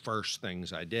 one of the first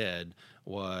things I did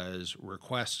was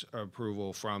request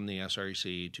approval from the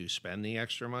SREC to spend the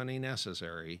extra money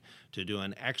necessary to do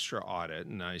an extra audit.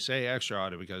 And I say extra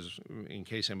audit because, in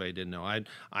case anybody didn't know,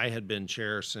 I had been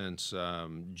chair since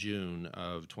June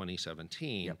of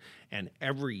 2017, Yep. and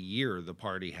every year the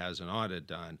party has an audit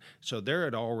done. So there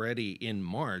had already in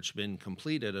March been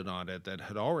completed an audit that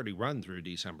had already run through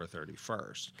December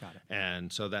 31st. Got it.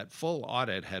 And so that full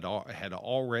audit had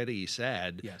already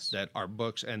said Yes. that our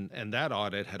books, and that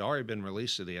audit had already been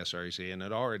released to the SREC, and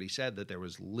it already said that there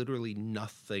was literally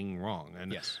nothing wrong.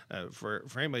 And Yes. For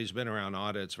anybody who's been around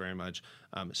audits very much,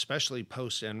 especially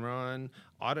post Enron,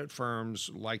 audit firms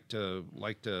like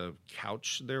to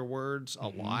couch their words a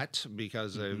lot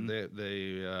because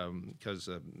because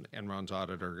Enron's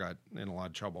auditor got in a lot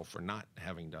of trouble for not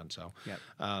having done so.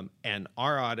 Yep. And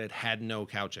our audit had no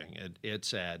couching. It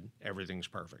said everything's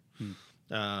perfect.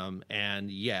 And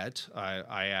yet,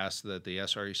 I asked that the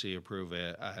SREC approve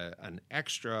an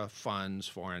extra funds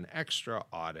for an extra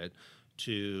audit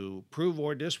to prove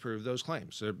or disprove those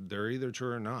claims. They're either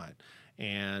true or not.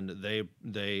 And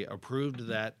they approved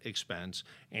that expense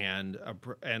and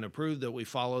approved that we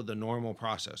follow the normal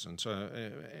process. And so,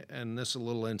 and this is a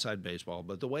little inside baseball,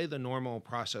 but the way the normal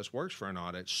process works for an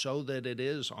audit, so that it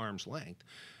is arm's length,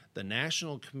 the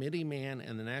national committee man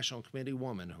and the national committee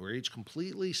woman, who are each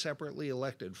completely separately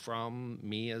elected from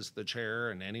me as the chair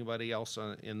and anybody else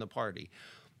in the party,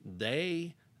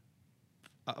 they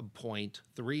appoint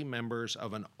 3 members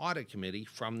of an audit committee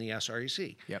from the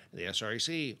SREC. Yep. The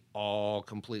SREC, all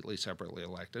completely separately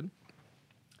elected.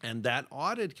 And that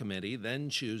audit committee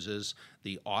then chooses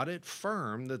the audit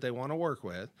firm that they want to work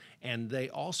with, and they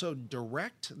also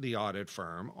direct the audit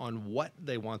firm on what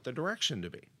they want the direction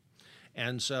to be.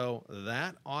 And so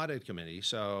that audit committee,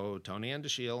 so Tony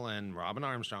Andeshiel and Robin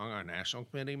Armstrong, our national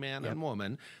committee man and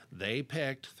woman, they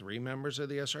picked 3 members of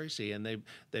the SREC, and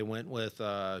they went with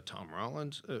Tom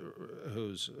Rollins,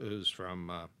 who's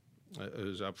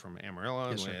up from Amarillo,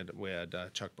 Yes, and we had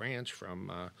Chuck Branch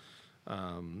from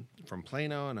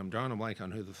Plano, and I'm drawing a blank on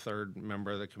who the 3rd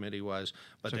member of the committee was,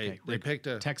 but It's okay. they picked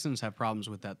a Texans have problems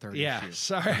with that third yeah, issue.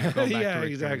 sorry. Go back to yeah,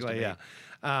 Rick exactly. Perry's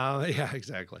Yeah,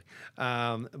 exactly.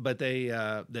 But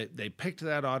they picked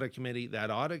that audit committee. That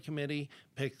audit committee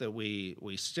picked that we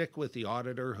stick with the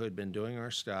auditor who had been doing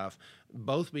our stuff,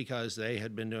 both because they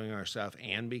had been doing our stuff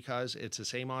and because it's the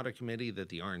same audit committee that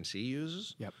the RNC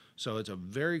uses. Yep. So it's a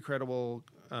very credible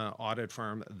audit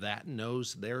firm that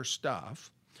knows their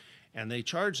stuff. And they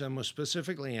charged them with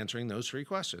specifically answering those 3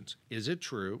 questions. Is it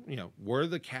true? Were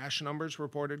the cash numbers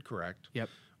reported correct? Yep.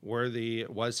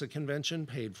 Was the convention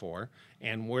paid for?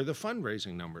 And were the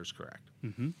fundraising numbers correct?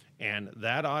 Mm-hmm. And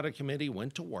that audit committee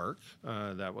went to work.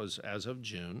 That was as of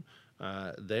June.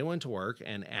 They went to work,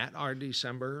 and at our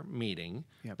December meeting,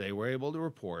 they were able to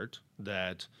report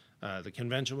that the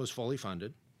convention was fully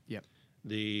funded. Yep.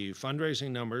 The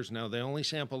fundraising numbers, now they only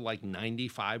sampled like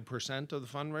 95% of the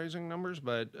fundraising numbers,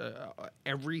 but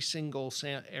every single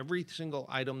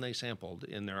item they sampled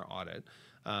in their audit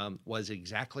was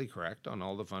exactly correct on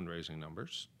all the fundraising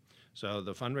numbers. So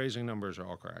the fundraising numbers are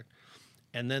all correct.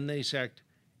 And then they checked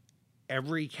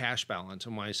every cash balance.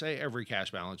 And when I say every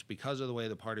cash balance, because of the way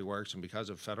the party works and because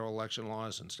of federal election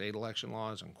laws and state election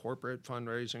laws and corporate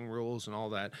fundraising rules and all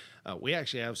that, we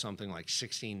actually have something like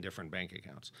 16 different bank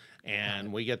accounts.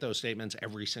 And we get those statements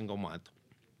every single month.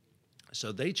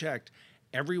 So they checked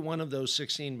every one of those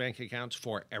 16 bank accounts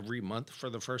for every month for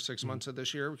the first 6 months of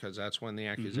this year, because that's when the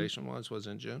accusation was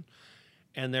in June.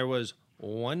 And there was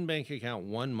one bank account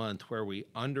 1 month where we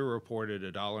underreported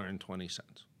 $1.20.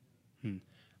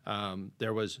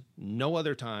 There was no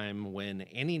other time when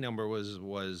any number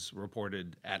was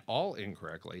reported at all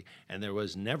incorrectly, and there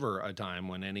was never a time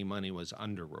when any money was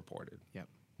underreported. Yep.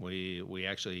 We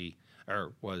actually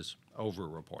was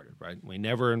overreported, right? We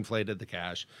never inflated the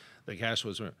cash. The cash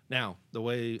was now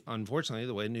unfortunately,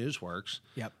 the way news works.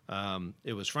 Yep.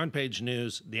 It was front page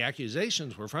news. The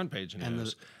accusations were front page news.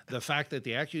 And the fact that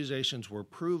the accusations were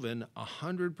proven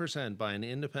 100% by an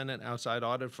independent outside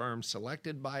audit firm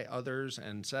selected by others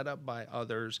and set up by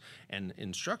others and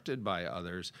instructed by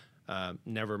others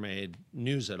never made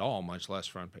news at all, much less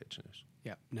front page news.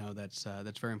 Yeah, no, that's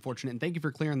very unfortunate, and thank you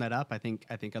for clearing that up. I think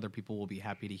other people will be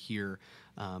happy to hear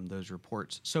those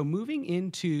reports. So moving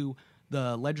into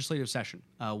the legislative session,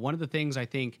 one of the things I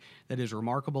think that is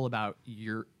remarkable about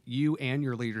you and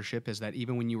your leadership is that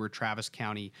even when you were Travis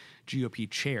County GOP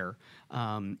chair,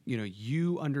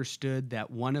 you understood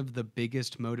that one of the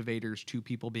biggest motivators to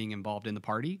people being involved in the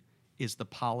party is the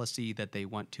policy that they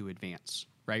want to advance,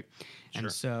 right? Sure.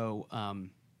 And so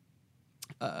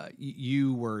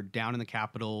you were down in the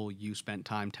Capitol. You spent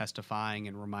time testifying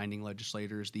and reminding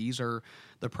legislators these are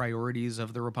the priorities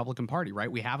of the Republican Party,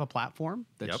 right? We have a platform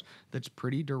that's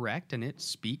pretty direct, and it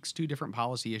speaks to different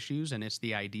policy issues, and it's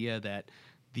the idea that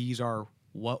these are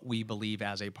what we believe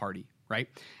as a party, right?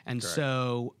 And Correct.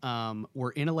 so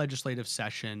we're in a legislative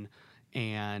session.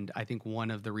 And I think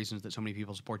one of the reasons that so many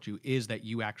people support you is that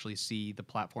you actually see the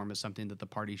platform as something that the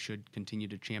party should continue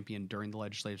to champion during the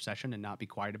legislative session and not be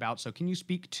quiet about. So can you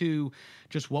speak to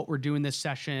just what we're doing this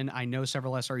session? I know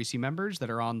several SREC members that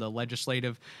are on the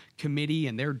legislative committee,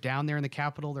 and they're down there in the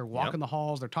Capitol. They're walking the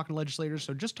halls. They're talking to legislators.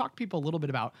 So just talk to people a little bit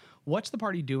about what's the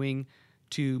party doing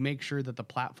to make sure that the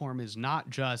platform is not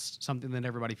just something that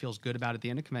everybody feels good about at the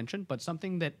end of convention, but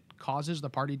something that causes the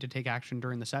party to take action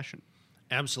during the session.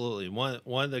 Absolutely.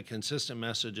 One of the consistent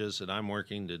messages that I'm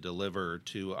working to deliver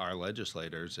to our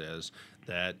legislators is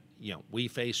that, we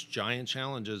face giant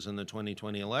challenges in the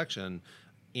 2020 election.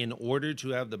 In order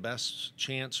to have the best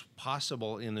chance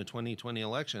possible in the 2020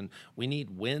 election, we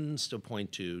need wins to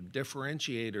point to,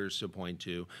 differentiators to point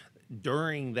to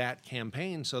during that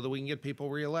campaign so that we can get people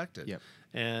reelected. Yep.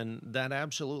 And that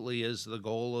absolutely is the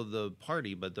goal of the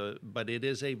party, but it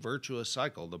is a virtuous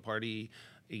cycle. The party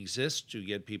exists to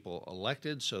get people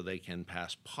elected so they can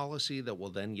pass policy that will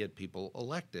then get people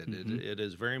elected. Mm-hmm. It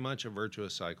is very much a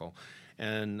virtuous cycle.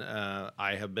 And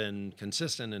I have been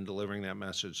consistent in delivering that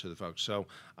message to the folks. So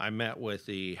I met with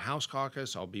the House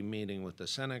caucus. I'll be meeting with the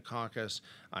Senate caucus.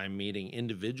 I'm meeting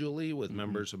individually with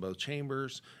members of both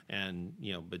chambers. And,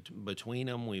 between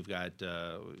them, we've got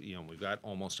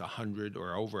almost 100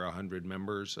 or over 100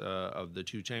 members of the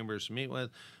two chambers to meet with.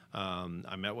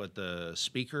 I met with the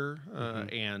Speaker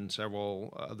and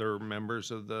several other members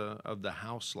of the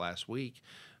House last week.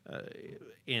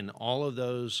 In all of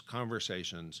those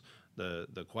conversations,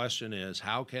 the question is,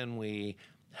 how can we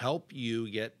help you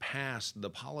get past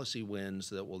the policy wins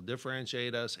that will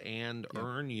differentiate us and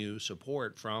earn you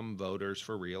support from voters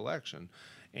for reelection?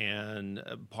 And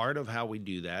part of how we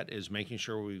do that is making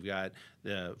sure we've got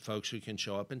the folks who can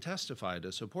show up and testify to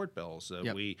support bills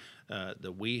that we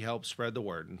help spread the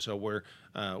word. And so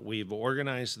we've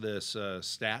organized this the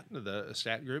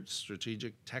STAT group,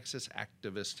 Strategic Texas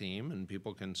Activist Team, and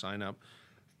people can sign up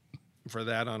for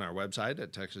that on our website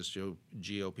at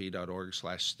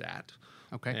texasgop.org/stat.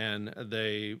 Okay. And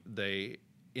they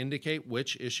indicate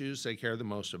which issues they care the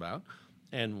most about.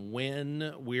 And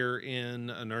when we're in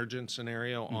an urgent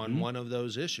scenario on one of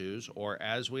those issues, or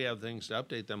as we have things to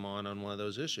update them on one of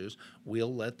those issues,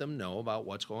 we'll let them know about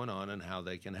what's going on and how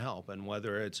they can help. And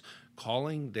whether it's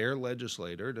calling their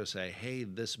legislator to say, hey,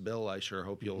 this bill I sure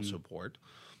hope you'll support,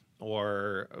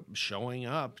 or showing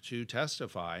up to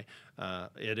testify.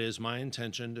 It is my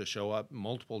intention to show up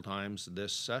multiple times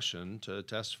this session to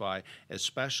testify,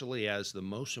 especially as the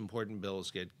most important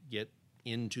bills get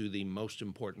into the most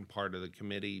important part of the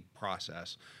committee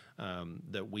process,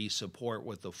 that we support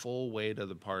with the full weight of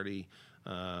the party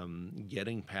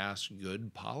getting past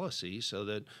good policy so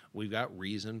that we've got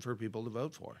reason for people to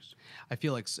vote for us. I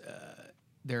feel like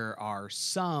there are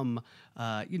some,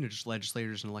 just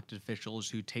legislators and elected officials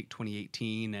who take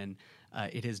 2018 and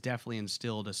it has definitely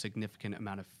instilled a significant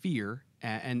amount of fear.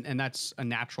 And that's a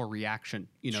natural reaction,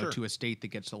 to a state that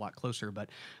gets a lot closer. But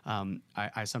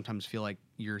I sometimes feel like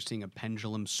you're seeing a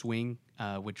pendulum swing,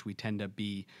 which we tend to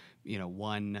be,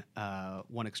 one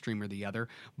extreme or the other.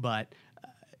 But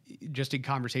just in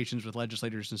conversations with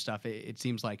legislators and stuff, it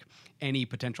seems like any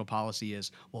potential policy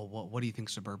is, well, what do you think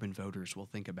suburban voters will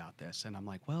think about this? And I'm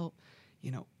like, well,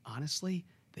 honestly,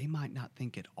 they might not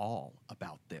think at all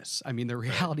about this. I mean, the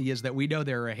reality is that we know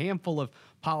there are a handful of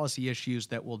policy issues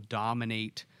that will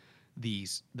dominate the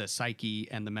psyche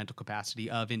and the mental capacity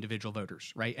of individual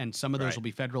voters, right? And some of those will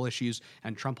be federal issues,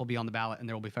 and Trump will be on the ballot, and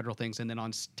there will be federal things. And then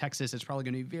on Texas, it's probably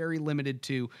going to be very limited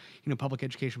to, public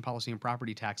education policy and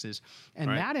property taxes. And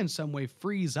that in some way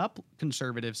frees up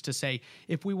conservatives to say,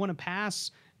 if we want to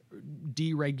pass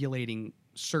deregulating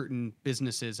certain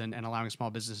businesses and allowing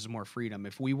small businesses more freedom,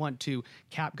 if we want to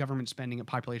cap government spending at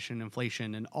population and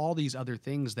inflation and all these other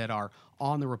things that are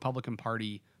on the Republican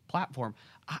Party platform,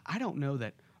 I don't know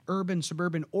that urban,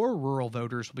 suburban, or rural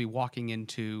voters will be walking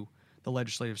into the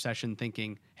legislative session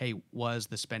thinking, hey, was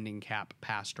the spending cap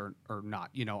passed or not,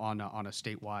 on a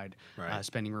statewide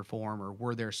spending reform, or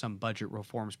were there some budget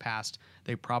reforms passed?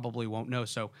 They probably won't know.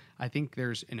 So I think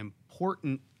there's an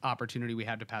important opportunity we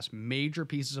have to pass major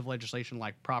pieces of legislation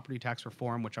like property tax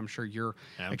reform, which I'm sure you're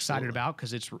excited about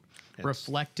because it's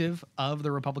reflective of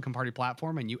the Republican Party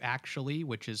platform. And you actually,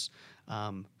 which is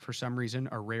for some reason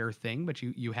a rare thing, but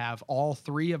you have all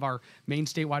three of our main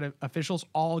statewide officials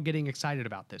all getting excited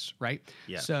about this, right?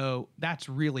 Yeah. So that's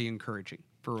really encouraging.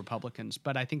 for Republicans.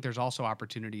 But I think there's also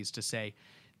opportunities to say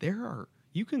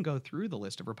you can go through the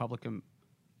list of Republican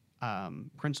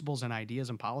principles and ideas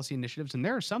and policy initiatives, and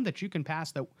there are some that you can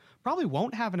pass that probably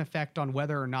won't have an effect on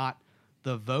whether or not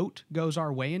the vote goes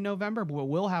our way in November, but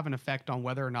will have an effect on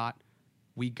whether or not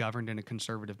we governed in a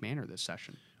conservative manner this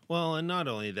session. Well, and not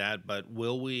only that, but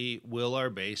will our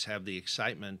base have the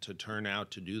excitement to turn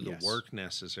out to do the work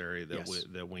necessary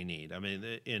that we need? I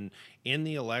mean, in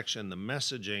the election, the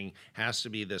messaging has to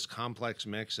be this complex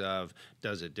mix of,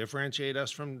 does it differentiate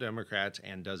us from Democrats,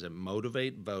 and does it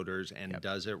motivate voters, and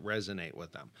does it resonate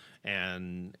with them?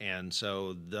 And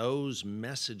so those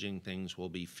messaging things will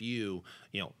be few.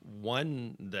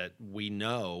 One that we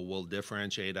know will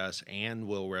differentiate us and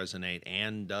will resonate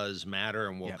and does matter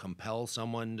and will compel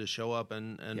someone to show up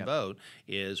and vote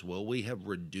is, will we have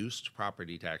reduced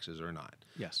property taxes or not?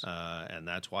 Yes. And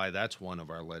that's why that's one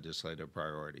of our legislative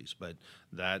priorities. But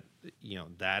that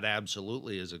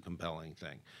absolutely is a compelling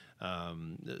thing.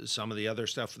 Some of the other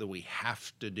stuff that we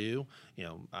have to do,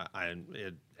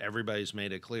 everybody's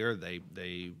made it clear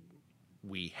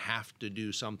we have to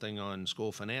do something on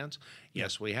school finance.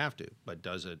 Yes, we have to. But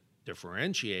does it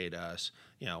differentiate us,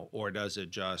 or does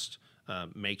it just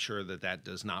make sure that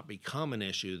does not become an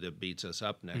issue that beats us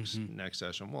up next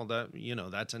session? Well,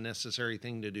 that's a necessary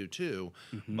thing to do too.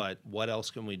 But what else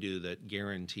can we do that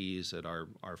guarantees that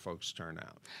our folks turn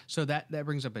out? So that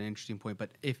brings up an interesting point.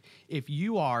 But if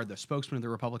you are the spokesman of the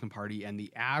Republican Party and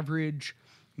the average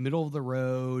middle of the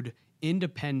road,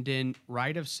 independent,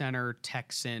 right of center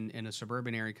Texan in a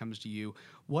suburban area comes to you,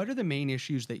 what are the main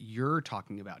issues that you're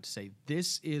talking about to say,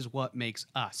 this is what makes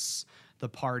us the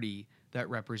party that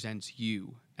represents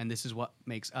you, and this is what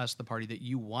makes us the party that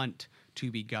you want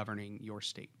to be governing your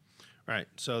state? Right.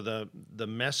 So the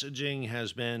messaging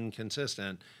has been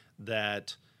consistent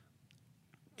that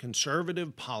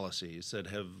conservative policies that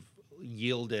have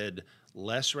yielded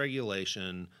less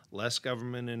regulation, less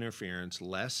government interference,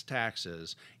 less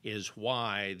taxes is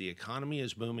why the economy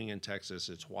is booming in Texas.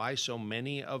 It's why so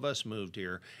many of us moved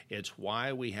here. It's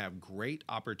why we have great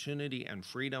opportunity and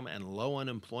freedom and low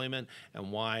unemployment,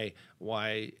 and why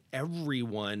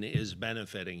everyone is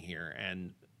benefiting here.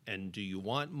 And do you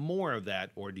want more of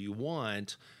that, or do you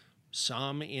want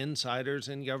some insiders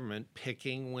in government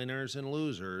picking winners and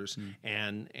losers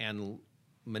and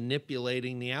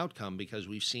manipulating the outcome? Because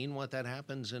we've seen what that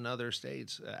happens in other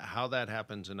states, how that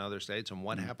happens in other states, and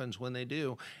what happens when they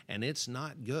do, and it's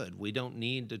not good. We don't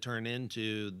need to turn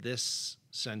into this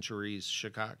century's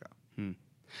Chicago.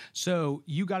 So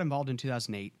you got involved in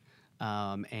 2008,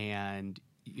 and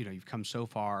you've come so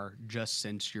far just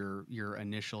since your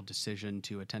initial decision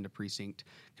to attend a precinct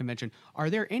convention. Are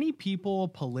there any people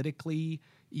politically,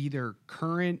 either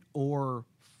current or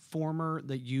former,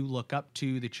 that you look up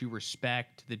to, that you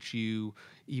respect, that you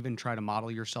even try to model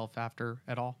yourself after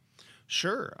at all?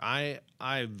 Sure. I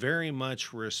very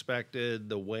much respected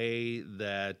the way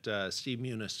that Steve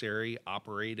Munisteri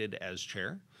operated as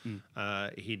chair.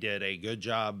 He did a good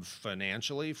job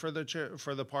financially for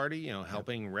the party,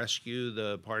 helping rescue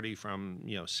the party from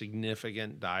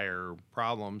significant dire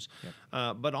problems.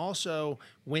 But also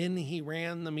when he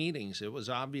ran the meetings, it was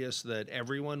obvious that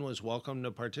everyone was welcome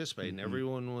to participate and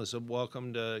everyone was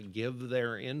welcome to give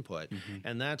their input,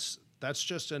 and that's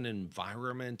just an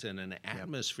environment and an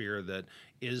atmosphere that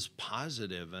is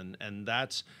positive, and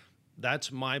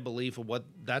that's my belief of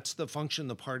that's the function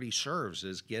the party serves,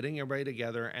 is getting everybody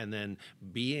together and then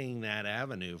being that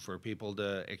avenue for people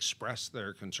to express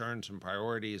their concerns and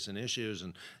priorities and issues.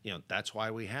 And that's why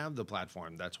we have the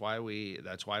platform. That's why we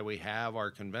have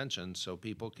our conventions, so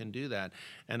people can do that.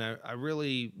 And I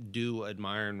really do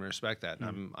admire and respect that.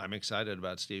 And I'm excited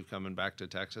about Steve coming back to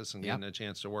Texas and getting a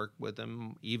chance to work with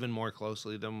him even more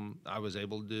closely than I was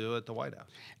able to do at the White House.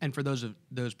 And for those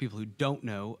people who don't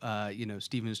know,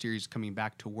 Steve Ministeri is coming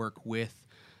back to work with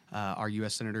our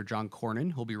U.S. Senator John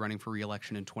Cornyn, who'll be running for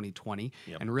re-election in 2020,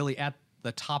 and really at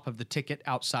the top of the ticket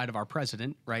outside of our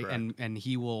president, right? And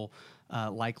he will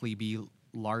likely be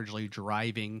largely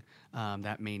driving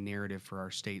that main narrative for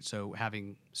our state. So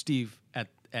having Steve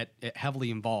at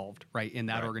heavily involved, right, in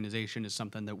that organization is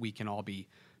something that we can all be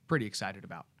pretty excited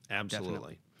about. Absolutely.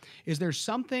 Definitely. Is there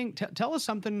something? Tell us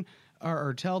something,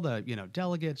 or tell the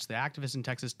delegates, the activists in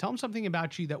Texas, tell them something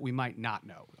about you that we might not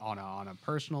know on a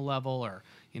personal level, or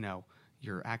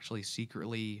you're actually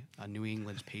secretly a New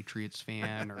England Patriots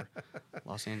fan or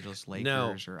Los Angeles Lakers?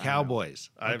 No, or Cowboys.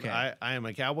 Okay. I am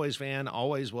a Cowboys fan.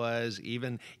 Always was.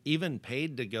 Even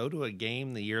paid to go to a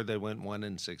game the year they went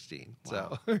 1-16.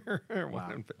 Wow. So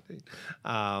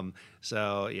 1-15.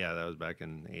 So yeah, that was back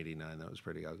in '89. That was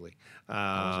pretty ugly.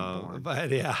 I wasn't born.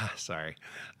 But yeah, sorry.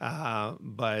 No.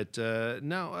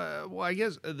 Well, I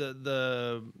guess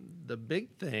the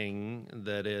big thing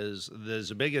there's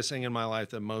the biggest thing in my life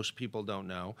that most people don't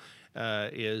know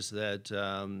is that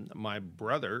my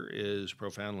brother is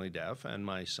profoundly deaf, and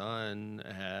my son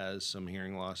has some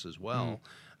hearing loss as well.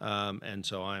 And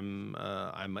so I'm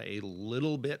a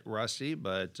little bit rusty,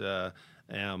 but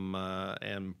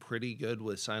am pretty good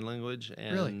with sign language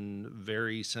and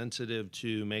very sensitive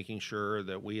to making sure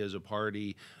that we as a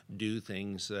party do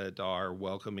things that are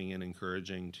welcoming and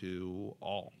encouraging to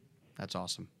all. That's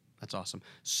awesome. That's awesome.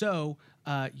 So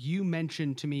you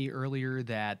mentioned to me earlier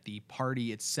that the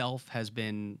party itself has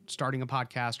been starting a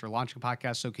podcast or launching a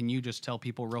podcast. So can you just tell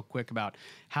people real quick about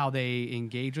how they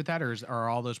engage with that, or are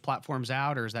all those platforms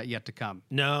out, or is that yet to come?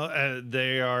 No,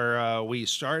 they are. We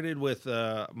started with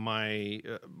my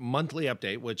monthly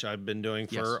update, which I've been doing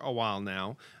for a while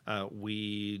now.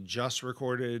 We just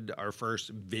recorded our first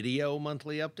video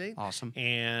monthly update. Awesome.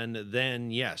 And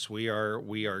then, yes, we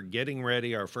are getting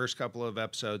ready. Our first couple of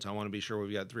episodes, I want to be sure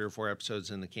we've got 3 or 4 episodes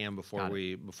in the can before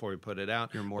we put it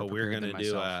out. You're more but we're prepared going to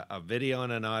than do myself. a video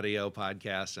and an audio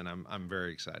podcast, and I'm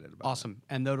very excited about it. Awesome.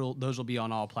 And those will be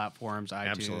on all platforms, iTunes,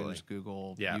 Absolutely.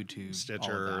 Google, Yeah, YouTube, all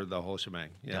Stitcher, of that. the whole shebang.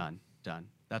 Yeah. Done.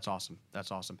 That's awesome.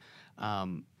 That's awesome.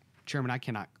 Chairman, I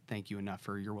cannot thank you enough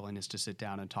for your willingness to sit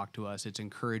down and talk to us. It's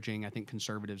encouraging. I think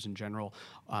conservatives in general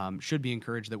should be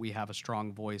encouraged that we have a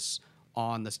strong voice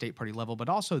on the state party level, but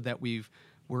also that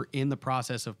we're in the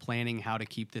process of planning how to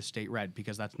keep this state red,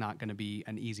 because that's not going to be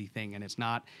an easy thing, and it's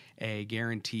not a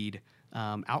guaranteed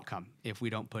outcome if we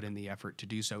don't put in the effort to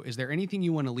do so. Is there anything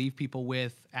you want to leave people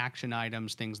with, action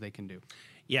items, things they can do?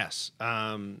 Yes,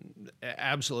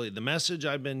 absolutely. The message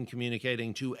I've been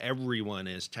communicating to everyone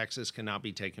is Texas cannot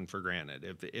be taken for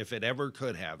granted. If it ever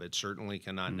could have, it certainly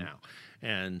cannot now.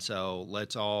 And so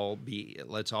let's all be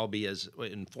as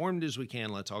informed as we can.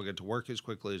 Let's all get to work as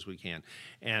quickly as we can.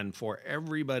 And for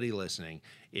everybody listening,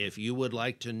 if you would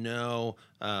like to know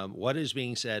what is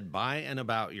being said by and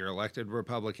about your elected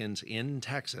Republicans in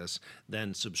Texas,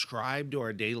 then subscribe to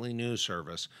our daily news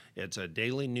service. It's a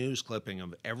daily news clipping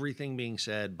of everything being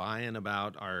said by and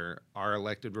about our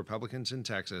elected Republicans in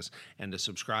Texas. And to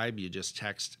subscribe, you just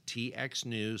text TX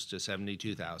News to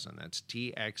 72,000. That's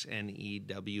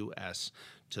TXNEWS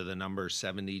to the number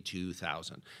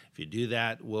 72,000. If you do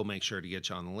that, we'll make sure to get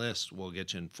you on the list. We'll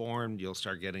get you informed. You'll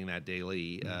start getting that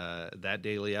daily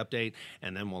update,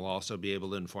 and then we'll also be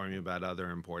able to inform you about other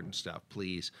important stuff.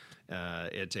 Please,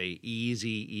 it's a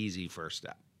easy first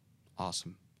step.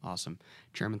 Awesome.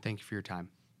 Chairman, thank you for your time.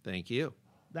 Thank you.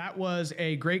 That was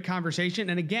a great conversation.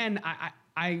 And again,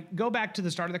 I go back to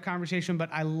the start of the conversation, but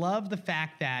I love the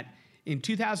fact that in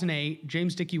 2008,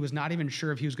 James Dickey was not even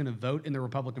sure if he was going to vote in the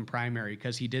Republican primary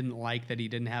because he didn't like that he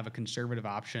didn't have a conservative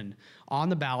option on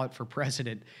the ballot for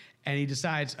president. And he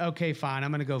decides, okay, fine,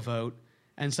 I'm going to go vote.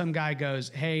 And some guy goes,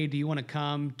 hey, do you want to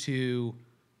come to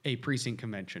a precinct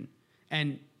convention?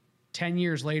 And 10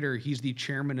 years later, he's the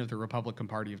chairman of the Republican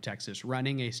Party of Texas,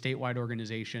 running a statewide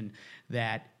organization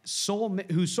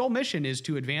whose sole mission is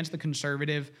to advance the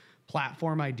conservative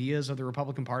platform ideas of the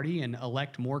Republican Party and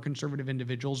elect more conservative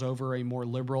individuals over a more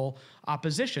liberal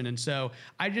opposition. And so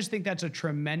I just think that's a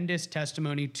tremendous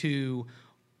testimony to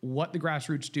what the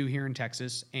grassroots do here in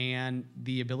Texas and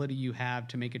the ability you have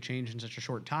to make a change in such a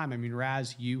short time. I mean,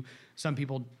 Raz, some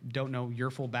people don't know your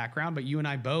full background, but you and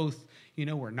I both,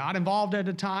 were not involved at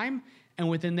a time. And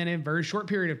within then a very short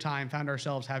period of time, found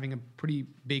ourselves having a pretty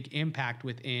big impact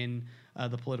within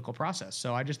the political process.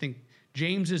 So I just think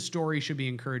James's story should be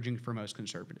encouraging for most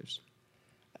conservatives.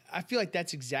 I feel like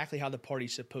that's exactly how the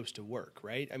party's supposed to work,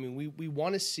 right? I mean, we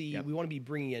want to see, we want to be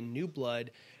bringing in new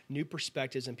blood, new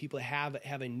perspectives, and people have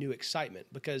a new excitement,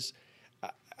 because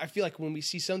I feel like when we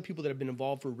see some people that have been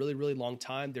involved for a really, really long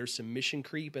time, there's some mission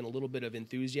creep and a little bit of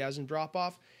enthusiasm drop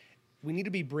off. We need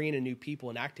to be bringing in new people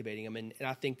and activating them. And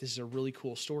I think this is a really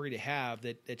cool story to have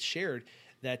that's shared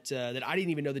that I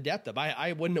didn't even know the depth of.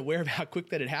 I wasn't aware of how quick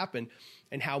that had happened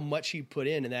and how much he put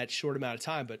in that short amount of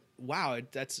time. But wow,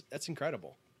 that's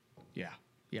incredible.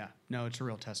 Yeah. No, it's a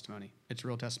real testimony.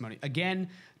 Again,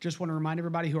 just want to remind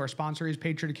everybody who our sponsor is,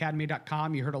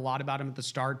 PatriotAcademy.com. You heard a lot about them at the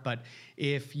start, but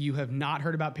if you have not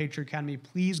heard about Patriot Academy,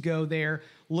 please go there.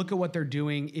 Look at what they're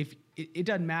doing. If it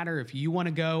doesn't matter if you want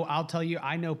to go, I'll tell you,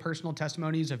 I know personal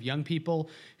testimonies of young people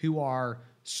who are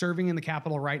serving in the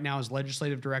Capitol right now as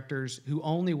legislative directors who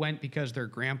only went because their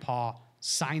grandpa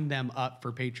signed them up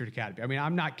for Patriot Academy. I mean,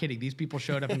 I'm not kidding. These people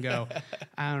showed up and go,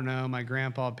 I don't know, my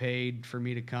grandpa paid for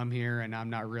me to come here and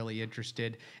I'm not really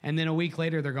interested. And then a week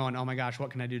later, they're going, oh my gosh, what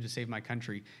can I do to save my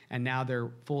country? And now they're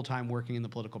full-time working in the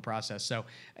political process. So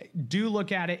do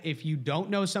look at it. If you don't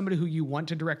know somebody who you want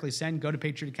to directly send, go to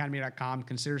patriotacademy.com,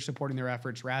 consider supporting their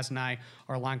efforts. Raz and I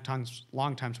are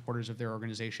longtime supporters of their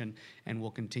organization and will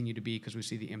continue to be because we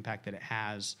see the impact that it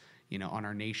has on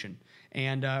our nation.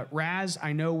 And Raz,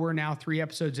 I know we're now 3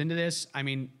 episodes into this. I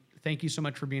mean, thank you so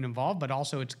much for being involved, but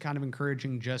also it's kind of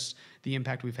encouraging just the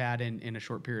impact we've had in a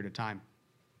short period of time.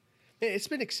 It's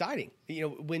been exciting.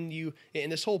 When you, in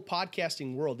this whole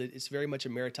podcasting world, it's very much a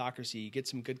meritocracy. You get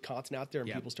some good content out there and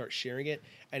people start sharing it.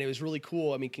 And it was really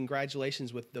cool. I mean,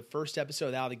 congratulations with the first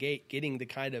episode out of the gate, getting the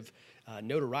kind of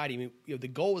notoriety. I mean, the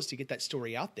goal is to get that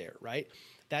story out there, right?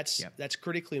 That's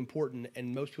critically important,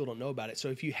 and most people don't know about it. So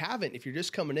if you're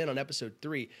just coming in on episode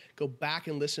 3, go back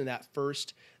and listen to that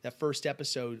first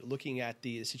episode, looking at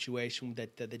the situation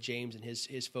that James and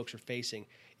his folks are facing.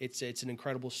 It's an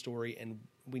incredible story, and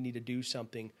we need to do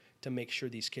something to make sure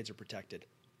these kids are protected.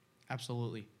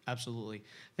 Absolutely. Absolutely.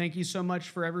 Thank you so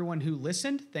much for everyone who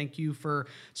listened. Thank you for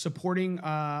supporting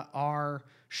our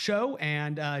show.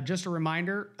 And just a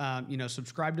reminder,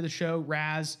 subscribe to the show.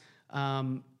 Raz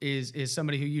is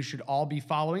somebody who you should all be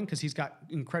following because he's got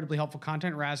incredibly helpful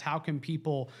content. Raz, how can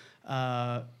people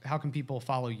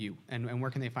follow you and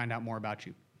where can they find out more about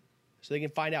you? So they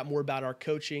can find out more about our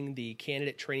coaching, the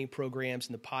candidate training programs,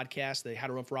 and the podcast, the How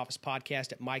to Run for Office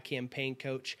podcast at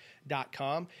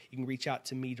mycampaigncoach.com. You can reach out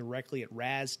to me directly at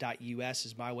raz.us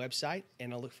is my website,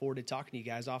 and I look forward to talking to you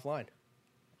guys offline.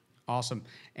 Awesome.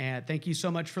 And thank you so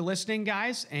much for listening,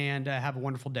 guys, and have a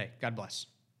wonderful day. God bless.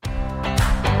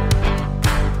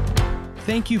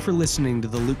 Thank you for listening to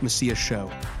the Luke Macias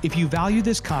Show. If you value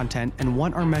this content and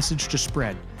want our message to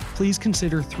spread, please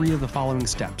consider 3 of the following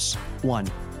steps. 1,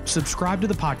 subscribe to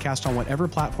the podcast on whatever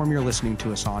platform you're listening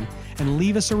to us on and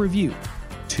leave us a review.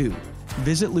 2,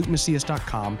 visit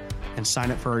lukemacias.com and sign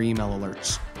up for our email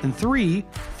alerts. And 3,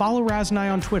 follow Raz and I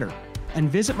on Twitter and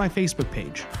visit my Facebook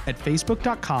page at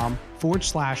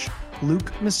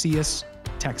facebook.com/Luke Macias,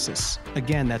 Texas.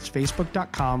 Again, that's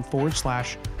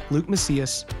facebook.com/Luke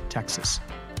Macias, Texas.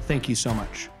 Thank you so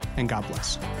much, and God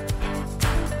bless.